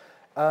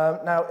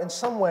 Now, in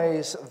some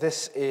ways,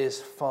 this is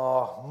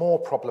far more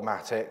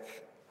problematic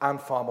and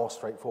far more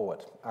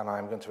straightforward, and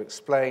I'm going to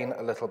explain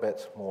a little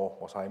bit more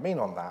what I mean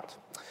on that.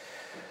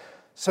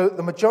 So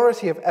the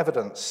majority of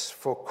evidence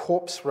for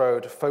Corpse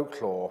Road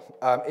folklore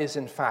is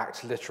in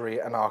fact literary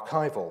and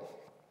archival.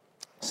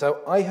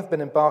 So I have been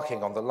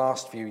embarking on the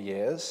last few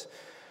years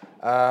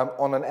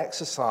on an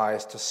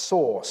exercise to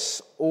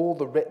source all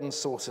the written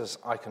sources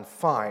I can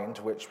find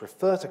which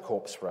refer to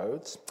corpse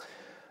roads,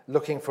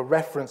 looking for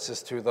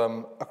references to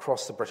them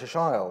across the British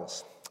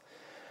Isles.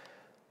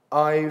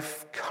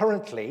 I've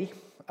currently,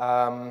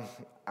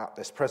 at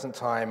this present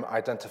time,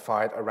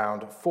 identified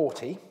around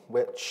 40,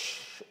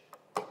 which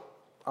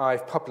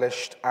I've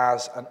published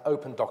as an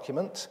open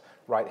document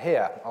right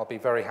here. I'll be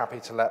very happy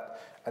to let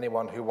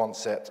anyone who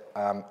wants it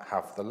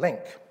have the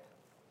link.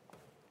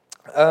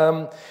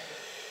 While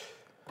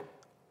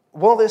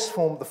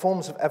the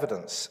forms of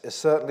evidence is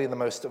certainly the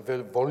most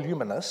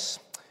voluminous,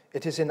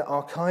 it is in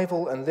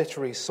archival and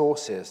literary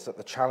sources that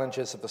the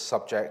challenges of the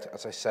subject,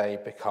 as I say,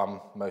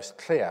 become most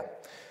clear.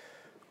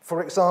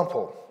 For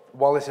example,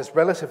 while it is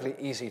relatively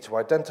easy to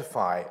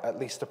identify, at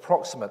least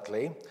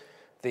approximately,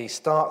 the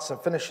starts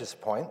and finishes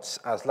points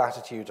as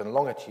latitude and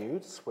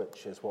longitudes,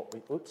 which is what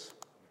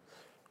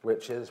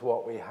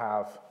we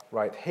have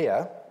right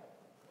here,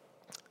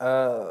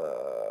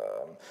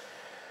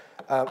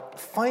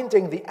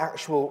 finding the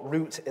actual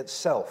route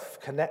itself,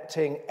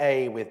 connecting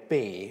A with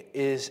B,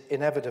 is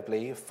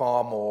inevitably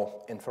far more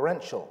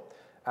inferential.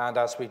 And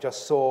as we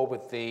just saw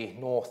with the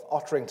North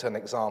Otterington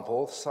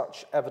example,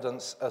 such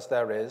evidence as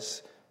there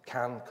is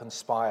can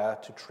conspire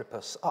to trip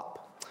us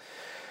up.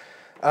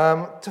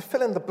 To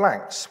fill in the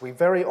blanks, we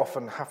very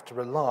often have to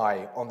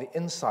rely on the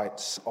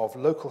insights of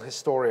local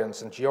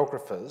historians and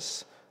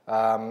geographers,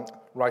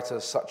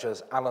 writers such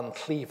as Alan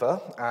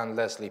Cleaver and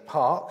Leslie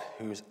Park,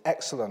 whose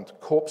excellent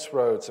Corpse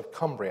Roads of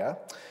Cumbria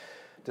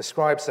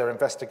describes their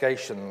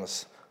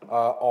investigations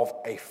of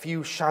a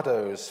few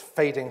shadows,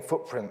 fading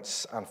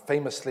footprints, and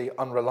famously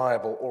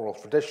unreliable oral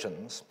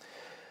traditions,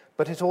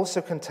 but it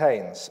also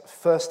contains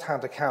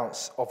first-hand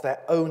accounts of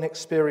their own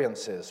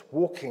experiences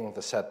walking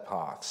the said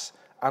paths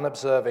and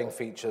observing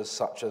features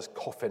such as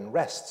coffin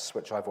rests,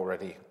 which I've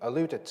already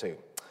alluded to.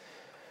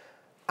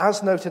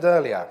 As noted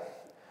earlier,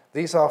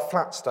 These are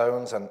flat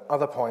stones and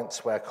other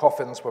points where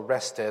coffins were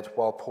rested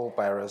while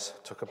pallbearers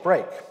took a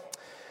break.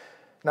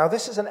 Now,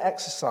 this is an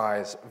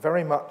exercise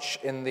very much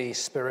in the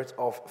spirit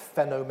of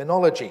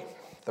phenomenology,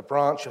 the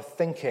branch of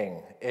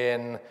thinking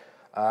in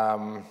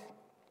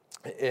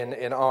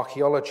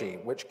archaeology,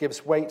 which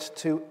gives weight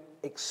to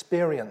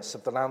experience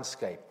of the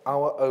landscape,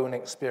 our own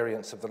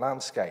experience of the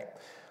landscape,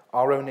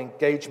 our own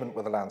engagement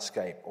with the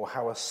landscape, or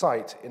how a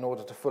site, in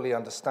order to fully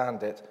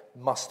understand it,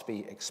 must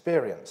be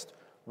experienced,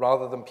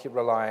 rather than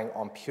relying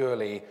on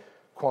purely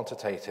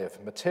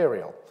quantitative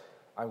material.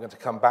 I'm going to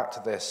come back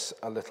to this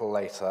a little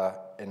later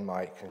in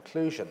my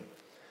conclusion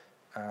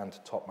and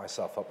top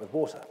myself up with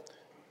water.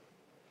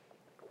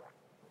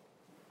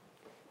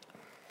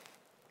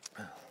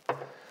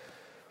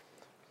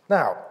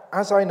 Now,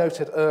 as I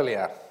noted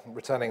earlier,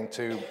 returning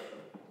to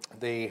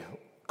the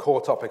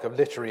core topic of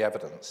literary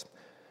evidence,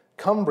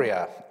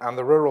 Cumbria and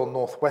the rural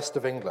northwest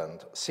of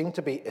England seem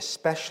to be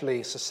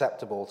especially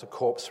susceptible to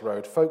Corpse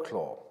Road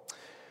folklore.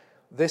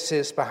 This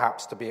is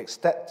perhaps to be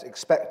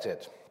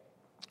expected.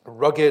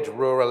 Rugged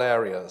rural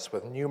areas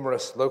with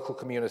numerous local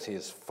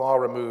communities far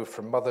removed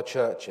from mother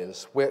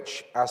churches,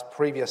 which, as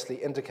previously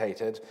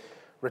indicated,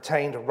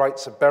 retained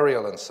rights of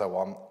burial and so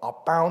on, are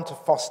bound to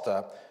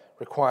foster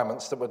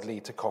requirements that would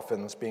lead to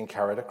coffins being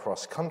carried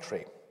across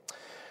country.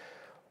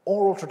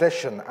 Oral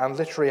tradition and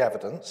literary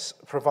evidence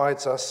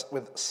provides us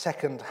with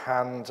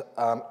second-hand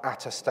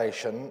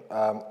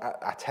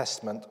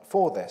attestment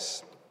for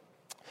this.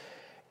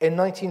 In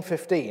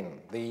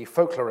 1915, the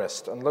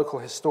folklorist and local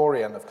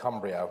historian of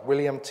Cumbria,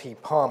 William T.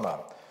 Palmer,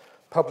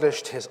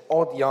 published his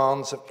Odd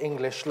Yarns of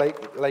English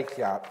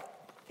Lakeland,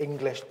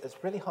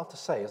 it's really hard to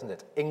say, isn't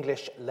it?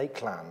 English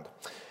Lakeland,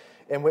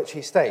 in which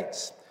he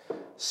states,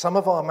 "Some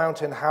of our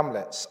mountain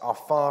hamlets are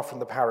far from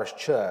the parish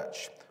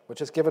church, which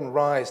has given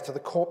rise to the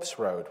Corpse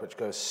Road, which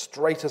goes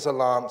straight as a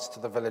lance to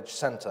the village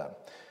centre.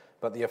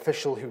 But the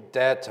official who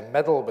dared to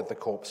meddle with the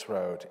Corpse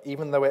Road,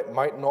 even though it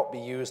might not be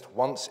used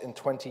once in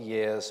 20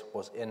 years,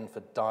 was in for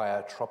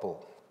dire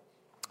trouble."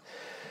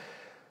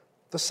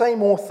 The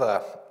same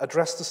author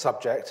addressed the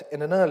subject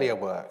in an earlier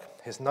work,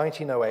 his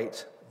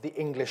 1908 The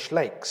English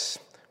Lakes,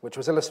 which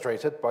was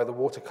illustrated by the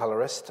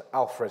watercolourist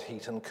Alfred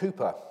Heaton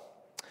Cooper.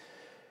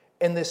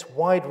 In this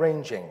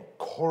wide-ranging,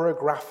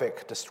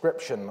 chorographic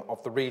description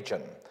of the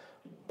region,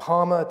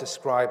 Palmer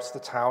describes the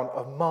town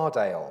of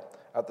Mardale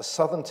at the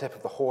southern tip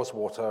of the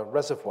Haweswater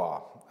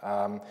Reservoir.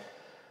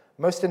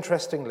 Most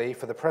interestingly,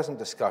 for the present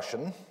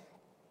discussion,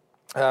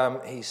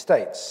 he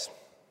states,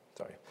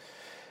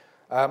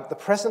 the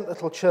present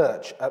little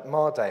church at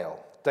Mardale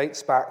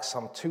dates back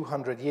some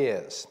 200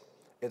 years.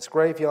 Its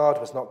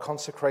graveyard was not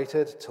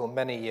consecrated till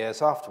many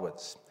years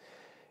afterwards.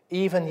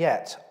 Even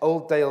yet,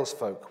 old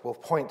Dalesfolk will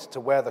point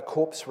to where the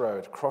Corpse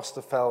Road crossed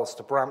the fells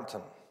to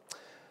Brampton.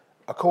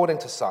 According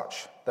to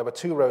such, there were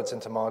two roads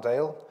into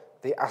Mardale,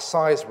 the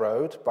Assize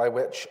Road, by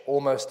which,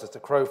 almost as the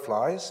crow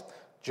flies,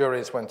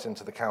 juries went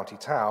into the county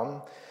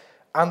town,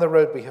 and the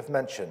road we have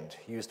mentioned,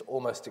 used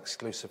almost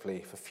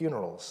exclusively for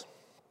funerals.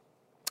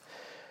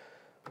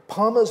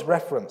 Palmer's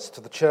reference to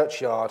the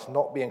churchyard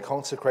not being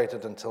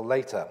consecrated until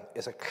later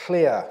is a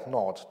clear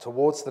nod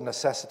towards the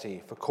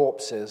necessity for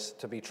corpses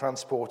to be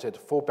transported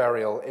for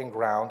burial in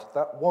ground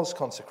that was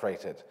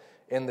consecrated,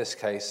 in this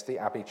case the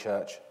Abbey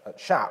Church at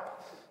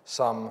Shap,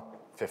 some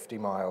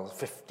 15 miles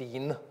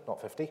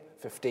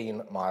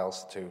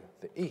to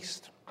the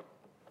east.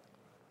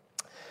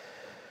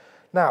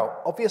 Now,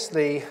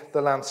 obviously,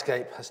 the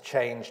landscape has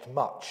changed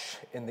much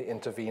in the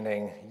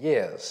intervening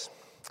years.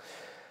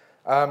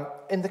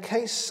 In the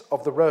case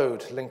of the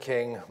road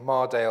linking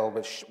Mardale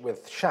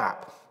with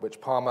Shap,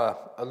 which Palmer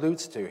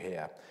alludes to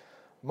here,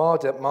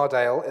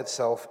 Mardale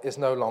itself is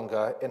no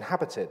longer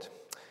inhabited.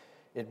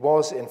 It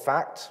was, in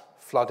fact,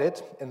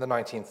 flooded in the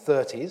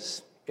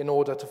 1930s in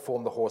order to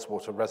form the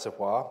Haweswater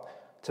Reservoir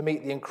to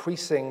meet the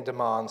increasing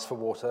demands for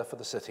water for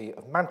the city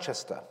of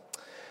Manchester.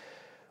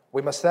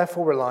 We must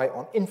therefore rely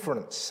on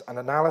inference and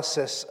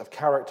analysis of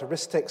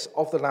characteristics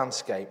of the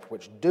landscape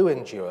which do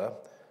endure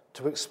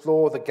to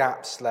explore the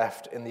gaps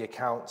left in the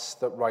accounts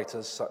that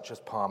writers such as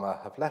Palmer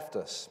have left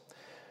us.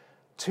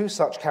 Two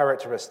such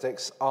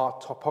characteristics are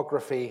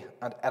topography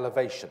and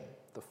elevation,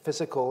 the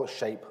physical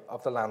shape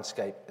of the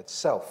landscape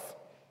itself.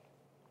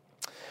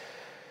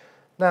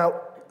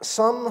 Now,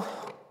 some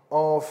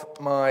of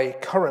my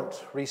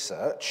current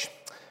research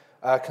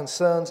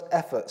concerns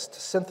efforts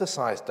to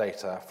synthesize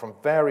data from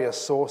various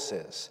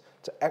sources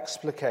to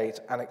explicate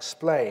and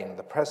explain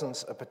the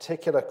presence of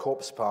particular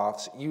corpse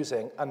paths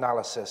using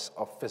analysis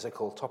of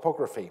physical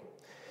topography.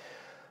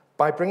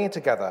 By bringing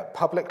together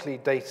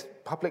publicly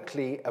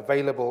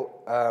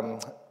available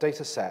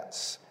data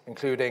sets,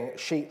 including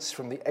sheets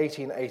from the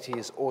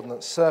 1880s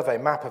Ordnance Survey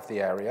map of the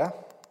area,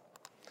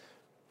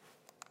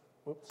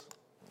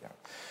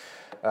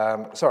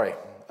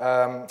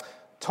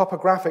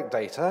 topographic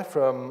data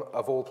from,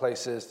 of all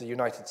places, the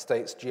United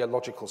States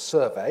Geological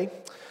Survey,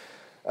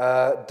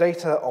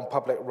 data on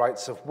public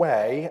rights of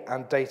way,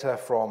 and data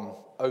from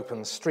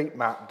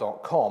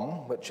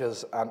OpenStreetMap.com, which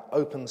is an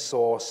open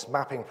source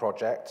mapping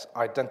project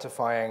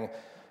identifying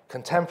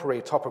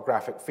contemporary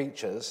topographic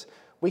features,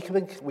 we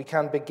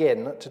can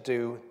begin to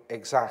do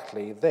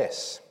exactly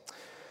this.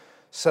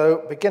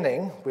 So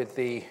beginning with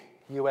the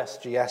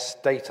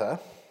USGS data,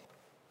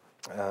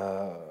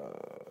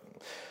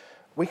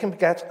 we can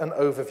get an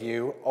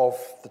overview of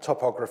the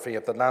topography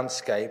of the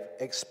landscape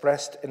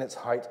expressed in its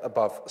height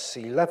above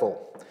sea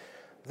level.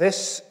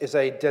 This is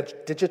a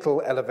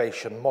digital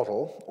elevation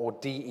model, or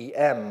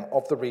DEM,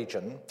 of the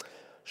region,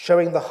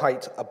 showing the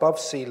height above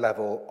sea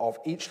level of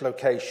each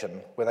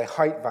location with a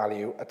height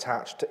value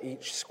attached to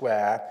each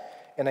square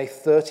in a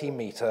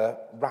 30-meter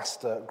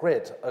raster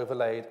grid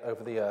overlaid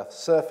over the Earth's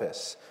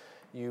surface.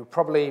 You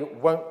probably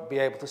won't be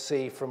able to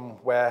see from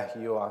where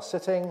you are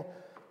sitting,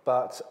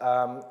 but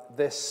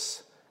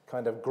this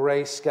kind of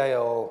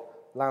grayscale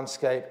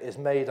landscape is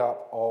made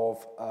up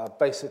of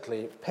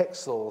basically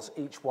pixels,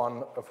 each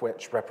one of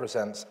which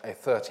represents a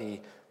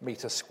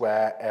 30-meter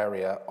square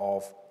area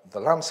of the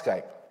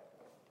landscape.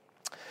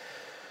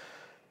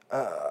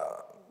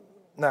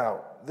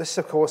 Now, this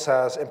of course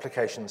has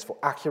implications for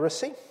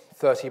accuracy.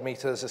 30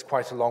 meters is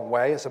quite a long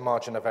way as a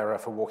margin of error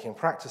for walking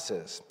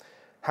practices.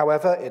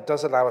 However, it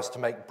does allow us to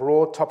make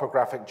broad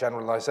topographic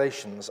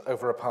generalizations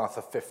over a path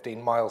of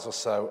 15 miles or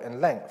so in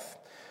length.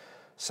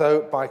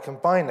 So by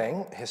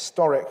combining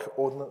historic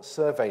Ordnance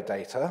Survey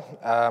data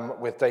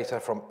with data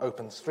from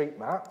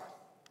OpenStreetMap,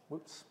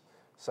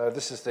 so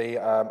this is the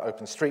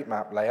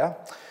OpenStreetMap layer,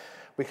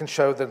 we can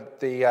show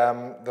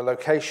the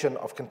location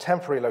of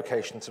contemporary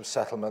locations of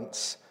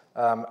settlements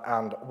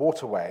and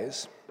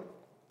waterways.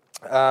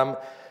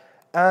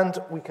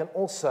 And we can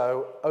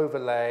also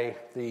overlay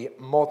the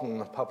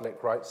modern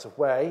public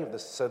rights-of-way.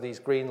 So these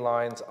green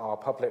lines are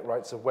public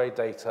rights-of-way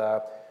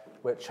data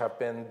which have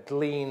been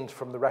gleaned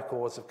from the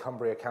records of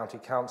Cumbria County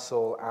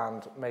Council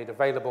and made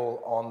available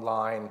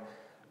online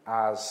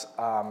as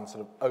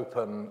sort of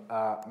open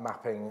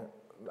mapping,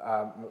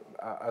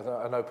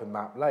 an open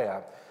map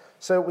layer.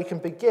 So we can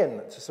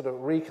begin to sort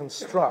of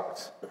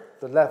reconstruct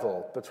the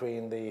level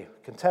between the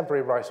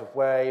contemporary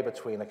right-of-way,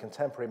 between a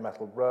contemporary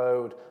metal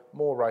road,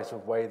 more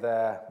right-of-way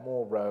there,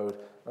 more road,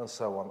 and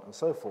so on and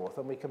so forth.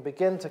 And we can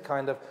begin to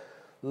kind of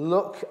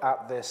look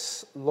at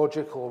this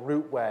logical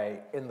routeway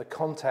in the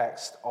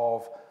context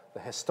of the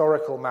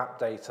historical map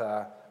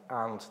data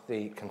and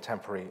the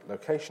contemporary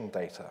location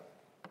data.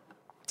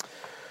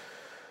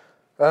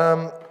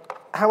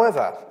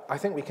 However, I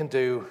think we can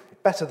do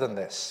better than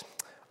this.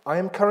 I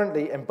am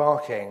currently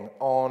embarking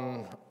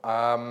on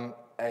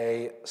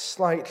a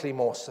slightly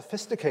more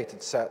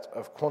sophisticated set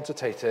of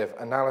quantitative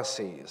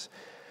analyses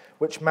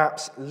which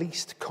maps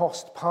least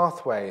cost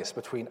pathways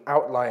between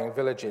outlying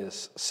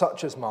villages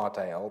such as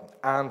Mardale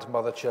and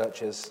mother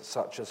churches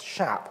such as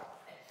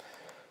Shap.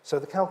 So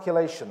the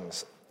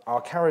calculations are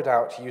carried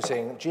out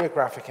using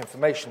Geographic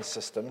Information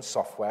Systems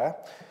software,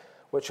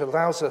 which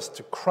allows us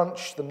to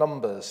crunch the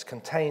numbers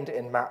contained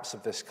in maps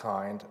of this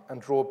kind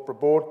and draw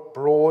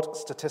broad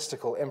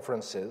statistical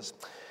inferences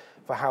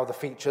for how the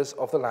features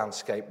of the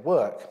landscape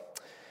work.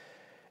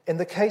 In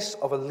the case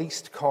of a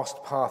least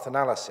cost path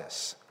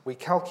analysis, we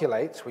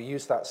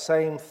use that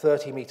same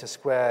 30-meter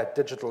square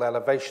digital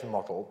elevation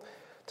model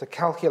to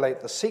calculate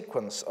the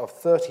sequence of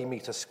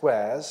 30-meter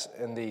squares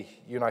in the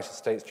United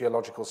States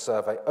Geological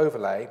Survey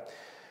overlay,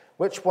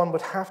 which one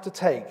would have to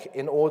take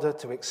in order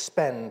to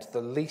expend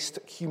the least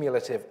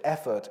cumulative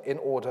effort in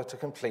order to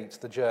complete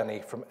the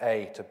journey from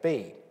A to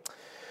B.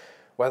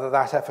 Whether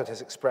that effort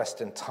is expressed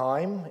in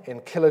time,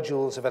 in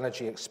kilojoules of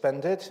energy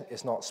expended,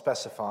 is not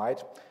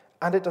specified,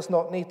 and it does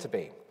not need to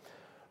be.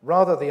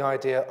 Rather, the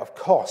idea of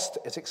cost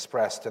is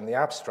expressed in the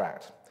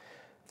abstract.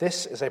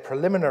 This is a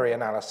preliminary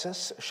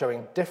analysis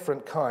showing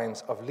different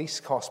kinds of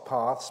least cost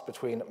paths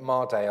between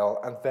Mardale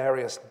and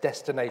various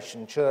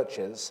destination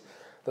churches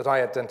that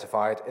I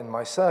identified in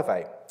my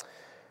survey.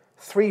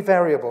 3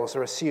 variables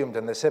are assumed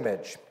in this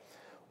image.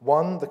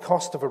 1, the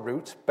cost of a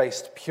route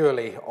based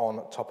purely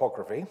on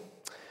topography.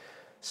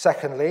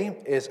 Secondly,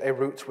 is a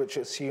route which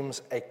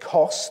assumes a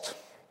cost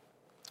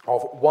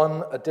of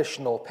 1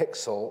 additional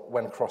pixel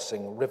when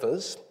crossing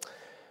rivers.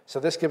 So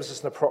this gives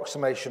us an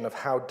approximation of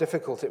how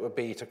difficult it would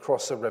be to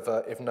cross a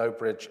river if no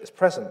bridge is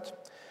present.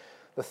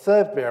 The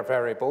third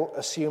variable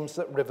assumes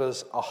that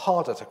rivers are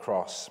harder to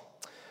cross.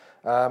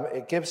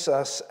 It gives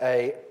us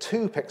a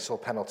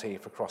 2-pixel penalty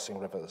for crossing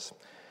rivers.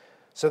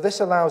 So this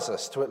allows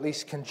us to at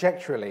least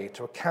conjecturally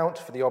to account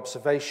for the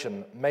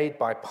observation made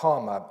by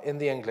Palmer in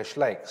the English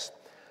Lakes,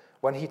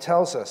 when he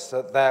tells us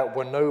that there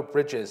were no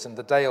bridges in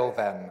the Dale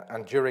then,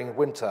 and during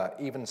winter,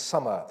 even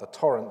summer, the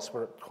torrents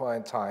were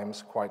at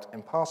times quite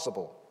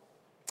impassable.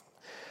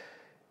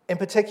 In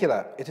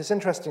particular, it is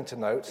interesting to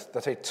note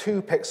that a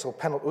 2-pixel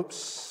penalty,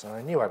 oops,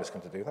 I knew I was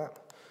going to do that,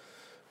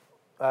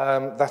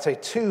 that a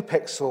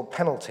 2-pixel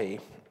penalty,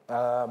 where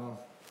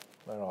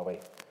are we,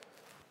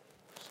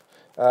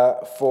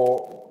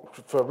 for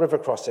river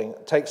crossing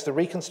takes the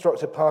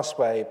reconstructed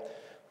pathway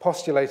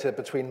postulated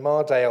between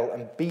Mardale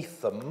and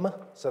Beetham,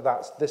 so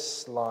that's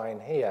this line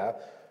here,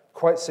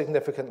 quite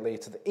significantly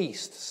to the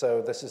east.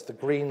 So this is the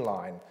green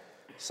line.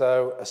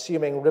 So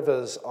assuming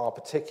rivers are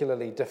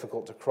particularly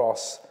difficult to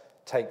cross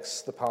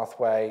takes the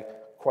pathway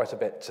quite a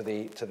bit to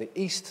the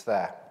east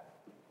there.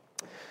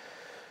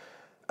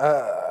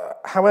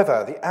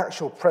 However, the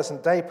actual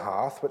present-day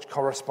path, which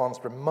corresponds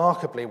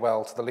remarkably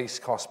well to the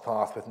least-cost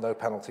path with no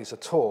penalties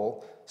at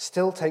all,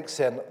 still takes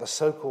in the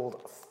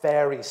so-called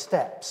fairy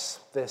steps,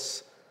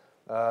 this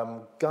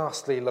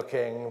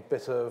ghastly-looking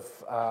bit of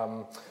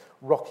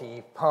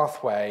rocky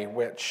pathway,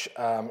 which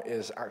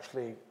is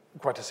actually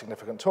quite a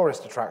significant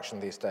tourist attraction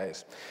these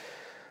days.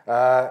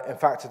 In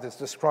fact, it is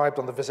described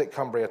on the Visit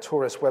Cumbria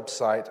tourist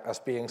website as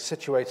being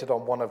situated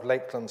on one of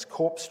Lakeland's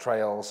corpse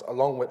trails,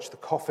 along which the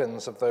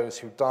coffins of those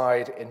who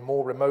died in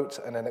more remote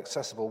and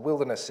inaccessible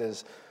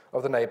wildernesses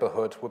of the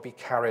neighbourhood would be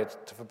carried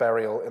for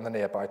burial in the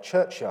nearby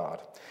churchyard.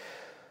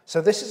 So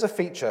this is a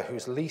feature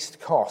whose least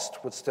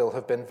cost would still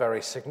have been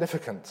very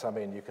significant. I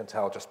mean, you can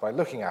tell just by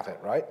looking at it,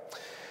 right?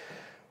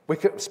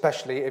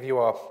 Especially if you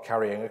are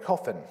carrying a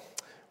coffin.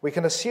 We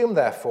can assume,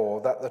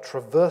 therefore, that the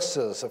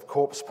traversers of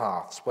corpse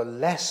paths were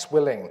less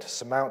willing to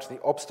surmount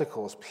the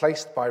obstacles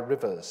placed by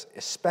rivers,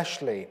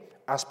 especially,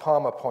 as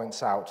Palmer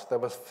points out, there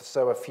were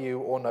so few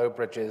or no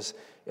bridges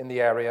in the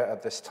area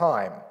at this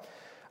time,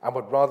 and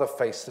would rather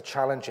face the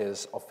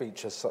challenges of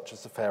features such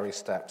as the fairy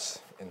steps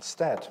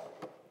instead.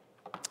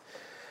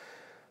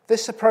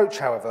 This approach,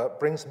 however,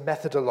 brings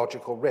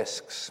methodological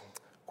risks.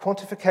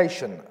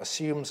 Quantification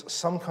assumes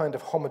some kind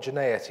of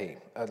homogeneity,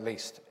 at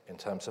least in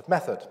terms of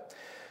method.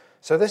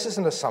 So this is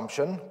an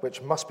assumption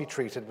which must be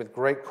treated with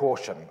great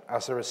caution,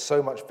 as there is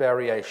so much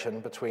variation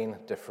between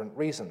different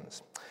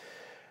reasons.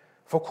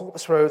 For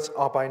corpse roads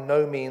are by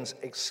no means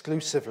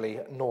exclusively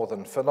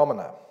northern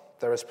phenomena.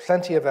 There is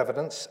plenty of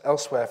evidence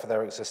elsewhere for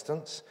their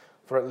existence,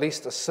 for at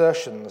least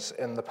assertions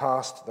in the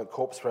past that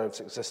corpse roads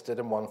existed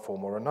in one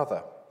form or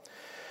another.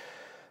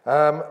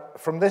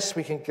 From this,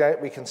 we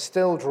can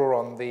still draw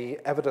on the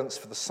evidence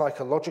for the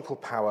psychological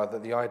power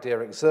that the idea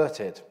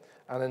exerted,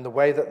 and in the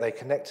way that they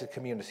connected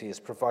communities,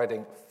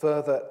 providing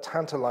further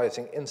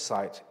tantalizing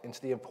insight into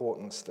the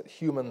importance that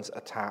humans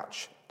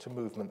attach to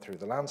movement through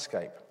the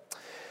landscape.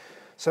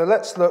 So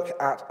let's look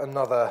at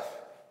another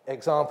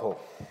example,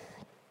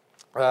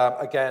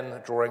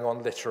 again drawing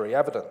on literary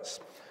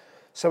evidence.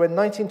 So in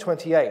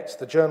 1928,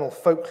 the journal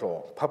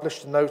Folklore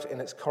published a note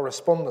in its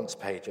correspondence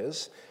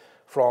pages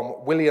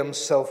from William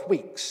Self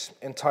Weeks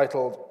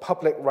entitled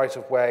 "Public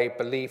Right-of-Way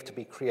Believed to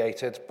be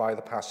Created by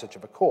the Passage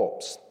of a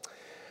Corpse."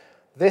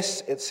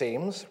 This, it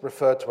seems,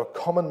 referred to a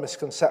common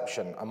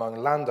misconception among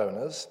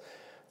landowners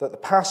that the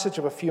passage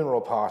of a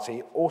funeral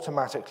party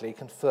automatically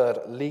conferred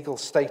legal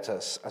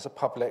status as a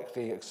public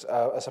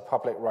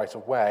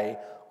right-of-way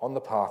on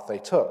the path they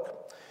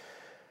took.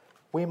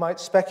 We might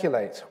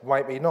speculate,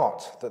 might we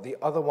not, that the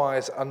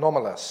otherwise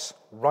anomalous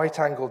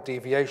right-angled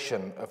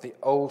deviation of the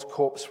old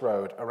corpse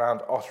road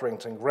around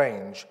Otterington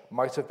Grange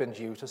might have been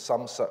due to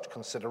some such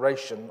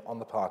consideration on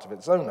the part of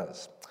its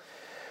owners.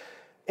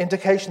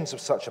 Indications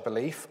of such a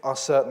belief are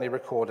certainly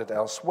recorded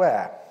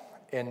elsewhere.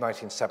 In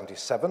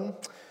 1977,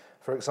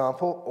 for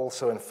example,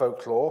 also in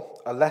Folklore,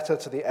 a letter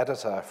to the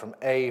editor from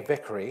A.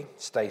 Vickery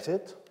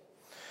stated,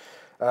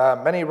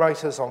 many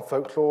writers on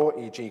folklore,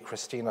 e.g.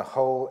 Christina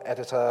Hole,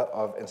 editor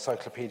of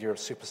Encyclopedia of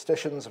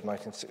Superstitions of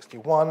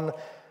 1961,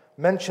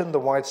 mention the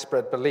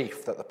widespread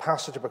belief that the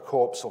passage of a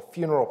corpse or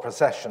funeral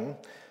procession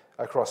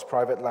across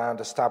private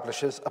land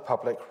establishes a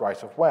public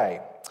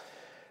right-of-way.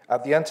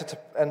 At the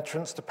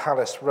entrance to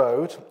Palace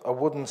Road, a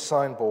wooden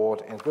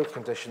signboard in good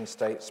condition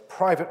states,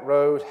 "Private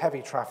road,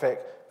 heavy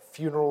traffic,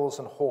 funerals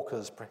and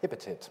hawkers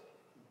prohibited."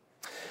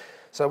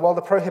 So while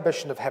the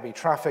prohibition of heavy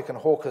traffic and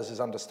hawkers is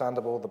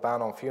understandable, the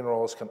ban on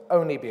funerals can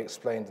only be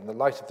explained in the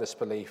light of this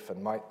belief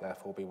and might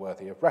therefore be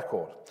worthy of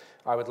record.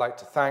 I would like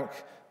to thank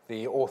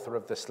the author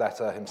of this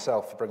letter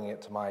himself for bringing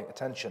it to my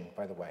attention,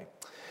 by the way.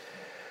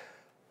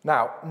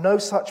 Now, no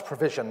such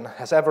provision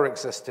has ever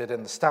existed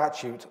in the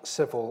statute,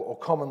 civil, or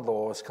common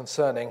laws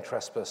concerning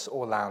trespass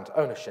or land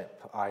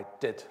ownership. I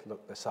did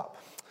look this up.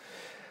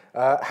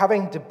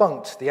 Having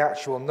debunked the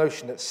actual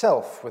notion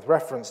itself with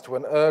reference to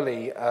an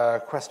early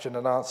question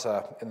and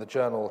answer in the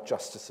journal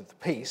Justice of the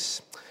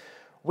Peace,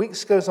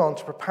 Weeks goes on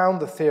to propound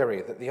the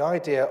theory that the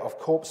idea of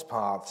corpse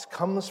paths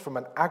comes from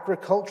an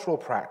agricultural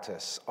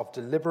practice of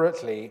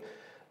deliberately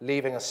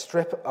leaving a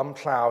strip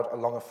unploughed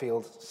along a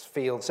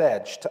field's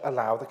edge to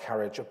allow the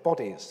carriage of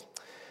bodies.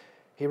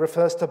 He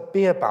refers to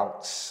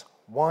bierbalks,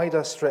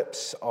 wider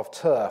strips of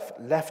turf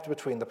left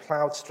between the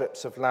ploughed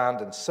strips of land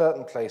in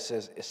certain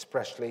places,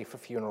 especially for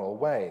funeral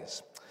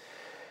ways.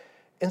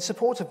 In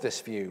support of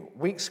this view,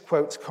 Weeks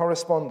quotes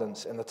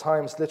correspondence in the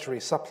Times Literary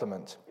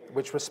Supplement,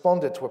 which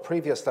responded to a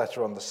previous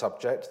letter on the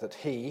subject that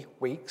he,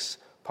 Weeks,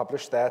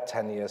 published there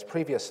 10 years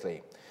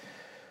previously.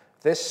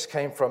 This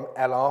came from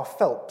L.R.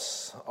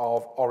 Phelps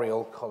of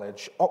Oriel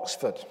College,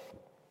 Oxford.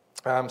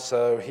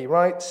 So he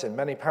writes, in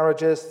many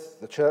parages,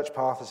 the church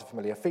path is a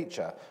familiar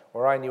feature.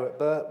 Where I knew it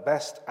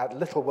best at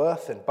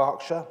Littleworth in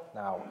Berkshire,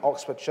 now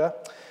Oxfordshire,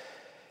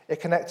 it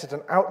connected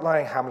an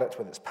outlying hamlet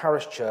with its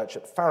parish church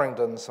at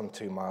Farringdon, some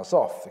 2 miles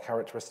off. The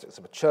characteristics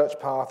of a church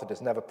path that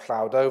is never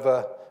ploughed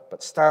over,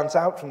 but stands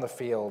out from the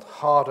field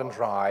hard and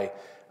dry,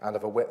 and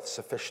of a width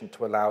sufficient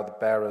to allow the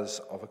bearers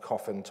of a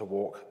coffin to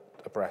walk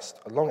abreast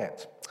along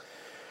it.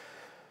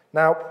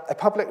 Now, a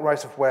public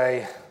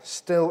right-of-way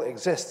still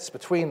exists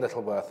between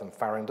Littleworth and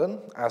Farringdon,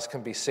 as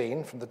can be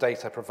seen from the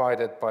data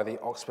provided by the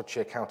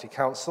Oxfordshire County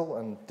Council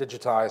and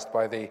digitised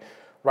by the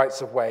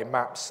rights-of-way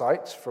map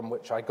site, from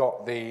which I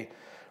got the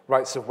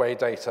rights-of-way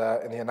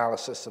data in the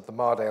analysis of the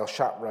Mardale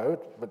Shap Road,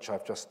 which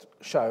I've just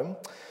shown.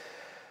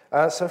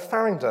 So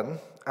Farringdon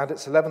and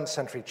its 11th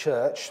century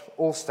church,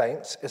 All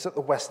Saints, is at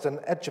the western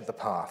edge of the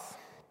path.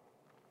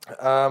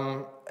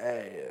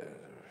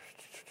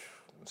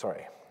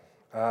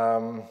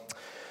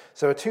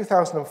 So a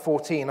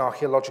 2014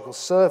 archaeological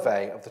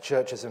survey of the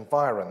church's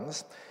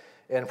environs,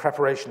 in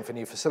preparation for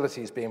new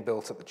facilities being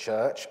built at the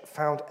church,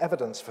 found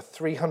evidence for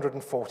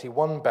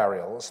 341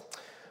 burials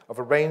of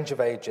a range of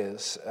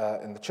ages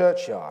in the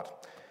churchyard.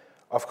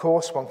 Of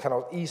course, one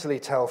cannot easily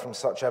tell from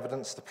such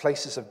evidence the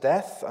places of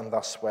death, and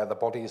thus where the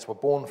bodies were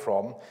borne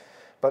from,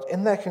 but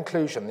in their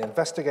conclusion, the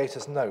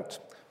investigators note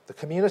the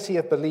community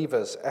of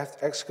believers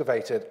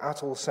excavated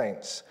at All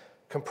Saints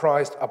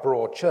comprised a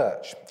broad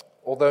church.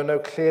 Although no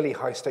clearly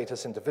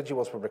high-status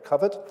individuals were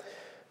recovered,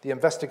 the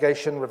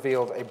investigation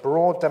revealed a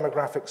broad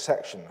demographic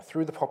section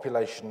through the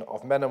population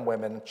of men and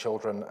women,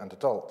 children and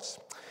adults.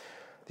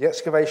 The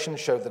excavation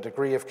showed the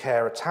degree of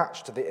care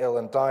attached to the ill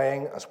and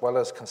dying, as well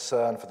as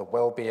concern for the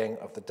well-being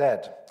of the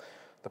dead.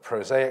 The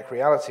prosaic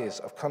realities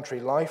of country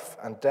life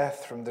and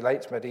death from the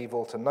late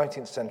medieval to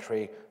 19th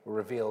century were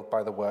revealed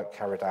by the work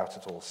carried out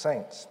at All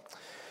Saints.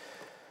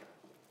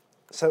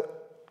 So,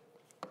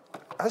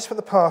 as for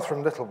the path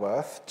from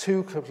Littleworth,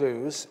 two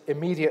clues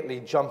immediately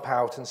jump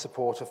out in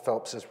support of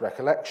Phelps's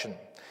recollection.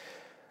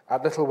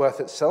 At Littleworth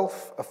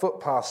itself, a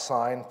footpath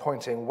sign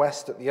pointing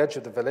west at the edge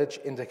of the village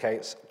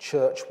indicates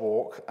Church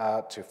Walk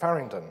to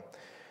Farringdon.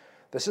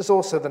 This is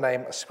also the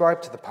name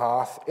ascribed to the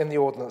path in the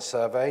Ordnance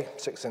Survey,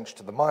 6-inch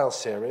to the mile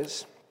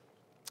series,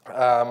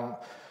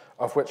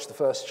 of which the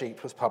first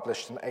sheet was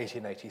published in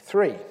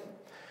 1883.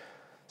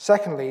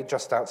 Secondly,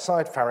 just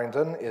outside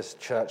Farringdon is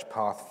Church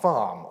Path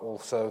Farm,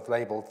 also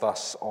labelled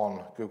thus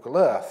on Google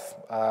Earth,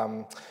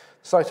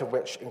 site of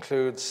which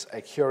includes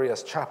a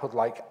curious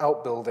chapel-like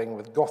outbuilding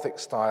with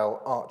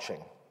Gothic-style arching.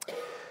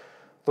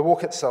 The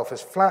walk itself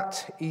is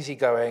flat,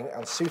 easygoing,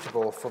 and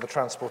suitable for the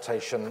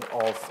transportation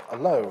of a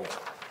load,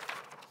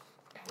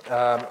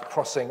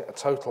 crossing a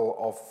total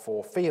of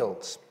 4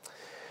 fields.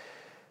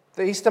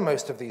 The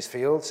easternmost of these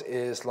fields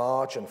is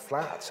large and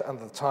flat, and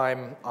at the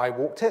time I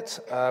walked it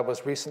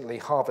was recently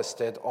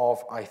harvested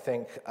of, I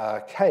think,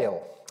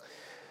 kale.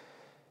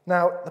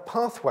 Now, the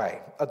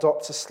pathway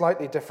adopts a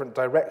slightly different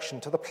direction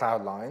to the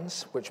plough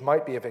lines, which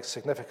might be of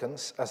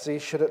significance, as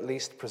these should at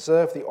least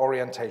preserve the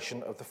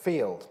orientation of the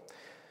field.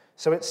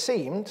 So it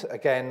seemed,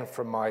 again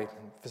from my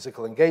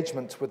physical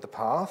engagement with the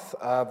path,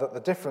 that the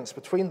difference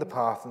between the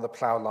path and the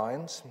plough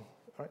lines,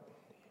 right?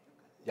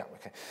 Yeah,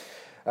 okay.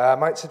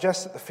 Might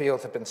suggest that the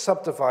field had been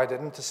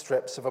subdivided into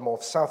strips of a more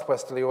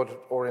southwesterly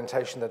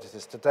orientation than it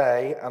is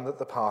today, and that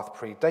the path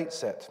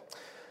predates it.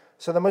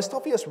 So the most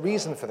obvious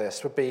reason for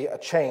this would be a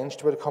change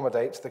to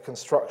accommodate the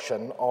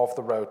construction of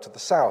the road to the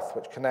south,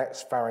 which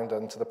connects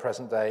Farringdon to the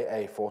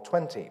present-day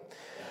A420.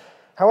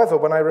 However,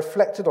 when I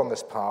reflected on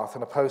this path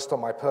in a post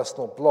on my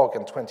personal blog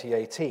in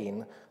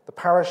 2018, the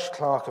parish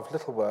clerk of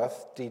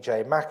Littleworth,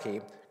 DJ Mackey,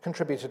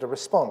 contributed a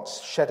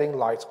response, shedding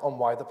light on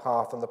why the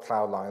path and the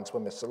plough lines were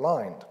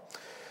misaligned.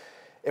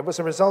 It was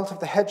a result of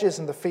the hedges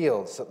and the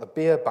fields that the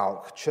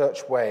Beerbalk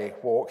Church Way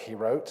walk, he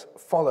wrote,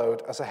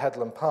 followed as a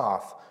headland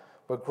path,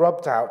 were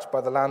grubbed out by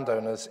the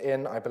landowners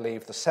in, I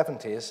believe, the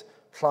 70s,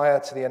 prior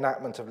to the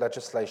enactment of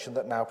legislation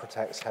that now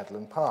protects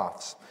headland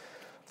paths.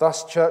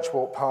 Thus, Church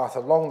Walk Path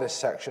along this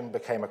section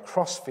became a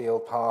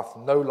cross-field path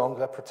no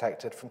longer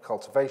protected from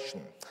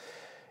cultivation.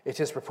 It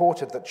is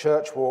reported that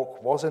Church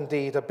Walk was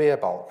indeed a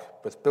beerbalk,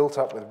 built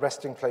up with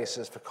resting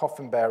places for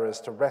coffin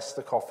bearers to rest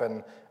the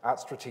coffin at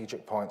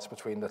strategic points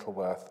between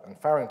Littleworth and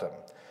Farringdon.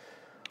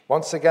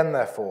 Once again,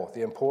 therefore,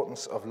 the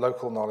importance of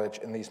local knowledge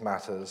in these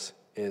matters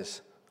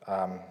is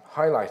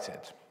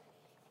highlighted.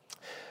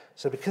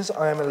 So because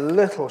I am a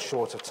little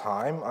short of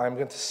time, I'm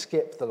going to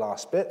skip the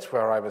last bit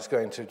where I was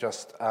going to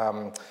just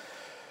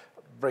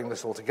bring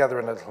this all together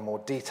in a little more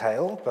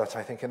detail, but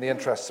I think in the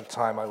interests of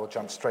time I will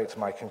jump straight to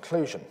my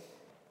conclusion.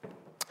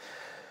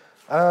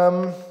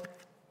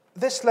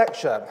 This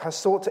lecture has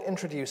sought to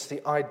introduce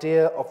the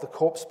idea of the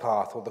corpse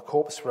path or the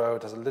corpse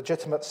road as a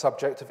legitimate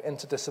subject of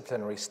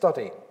interdisciplinary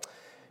study.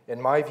 In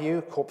my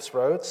view, corpse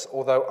roads,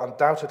 although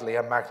undoubtedly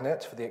a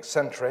magnet for the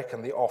eccentric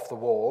and the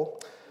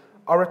off-the-wall,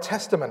 are a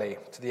testimony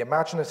to the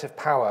imaginative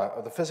power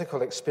of the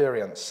physical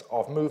experience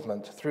of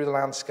movement through the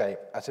landscape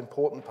at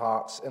important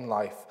parts in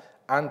life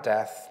and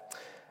death,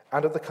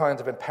 and of the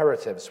kind of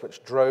imperatives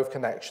which drove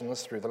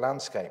connections through the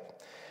landscape.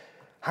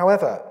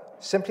 However,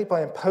 simply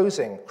by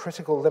imposing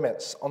critical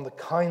limits on the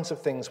kinds of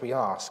things we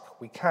ask,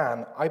 we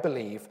can, I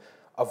believe,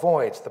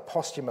 avoid the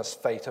posthumous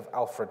fate of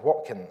Alfred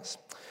Watkins.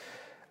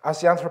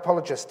 As the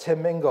anthropologist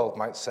Tim Ingold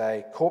might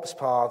say, corpse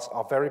paths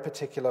are very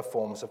particular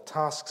forms of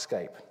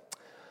taskscape.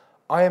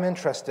 I am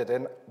interested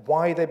in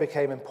why they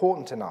became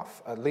important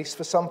enough, at least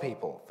for some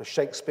people, for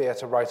Shakespeare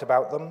to write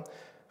about them,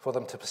 for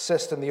them to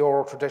persist in the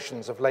oral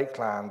traditions of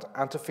Lakeland,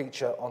 and to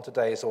feature on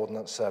today's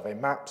Ordnance Survey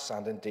maps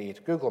and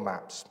indeed Google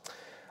Maps.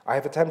 I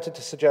have attempted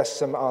to suggest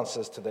some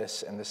answers to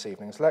this in this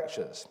evening's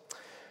lectures.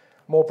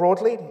 More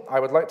broadly, I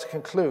would like to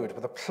conclude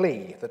with a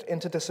plea that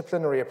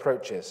interdisciplinary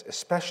approaches,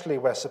 especially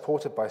where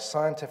supported by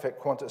scientific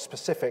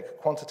specific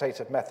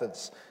quantitative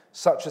methods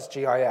such as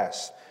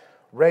GIS,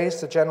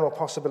 raise the general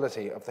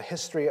possibility of the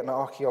history and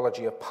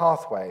archaeology of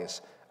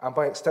pathways, and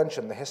by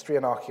extension, the history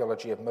and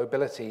archaeology of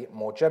mobility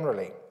more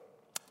generally.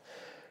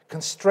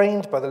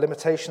 Constrained by the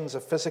limitations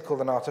of physical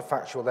and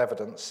artifactual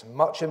evidence,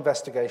 much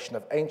investigation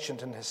of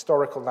ancient and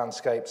historical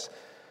landscapes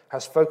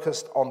has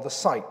focused on the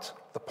site,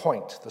 the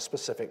point, the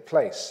specific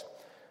place.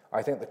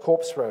 I think the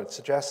Corpse Road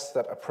suggests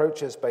that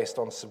approaches based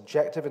on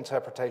subjective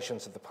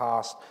interpretations of the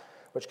past,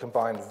 which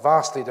combine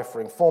vastly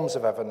differing forms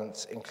of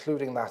evidence,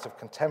 including that of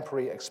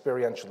contemporary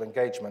experiential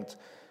engagement,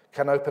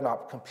 can open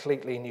up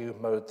completely new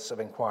modes of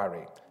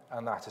inquiry,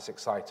 and that is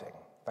exciting.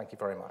 Thank you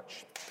very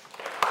much.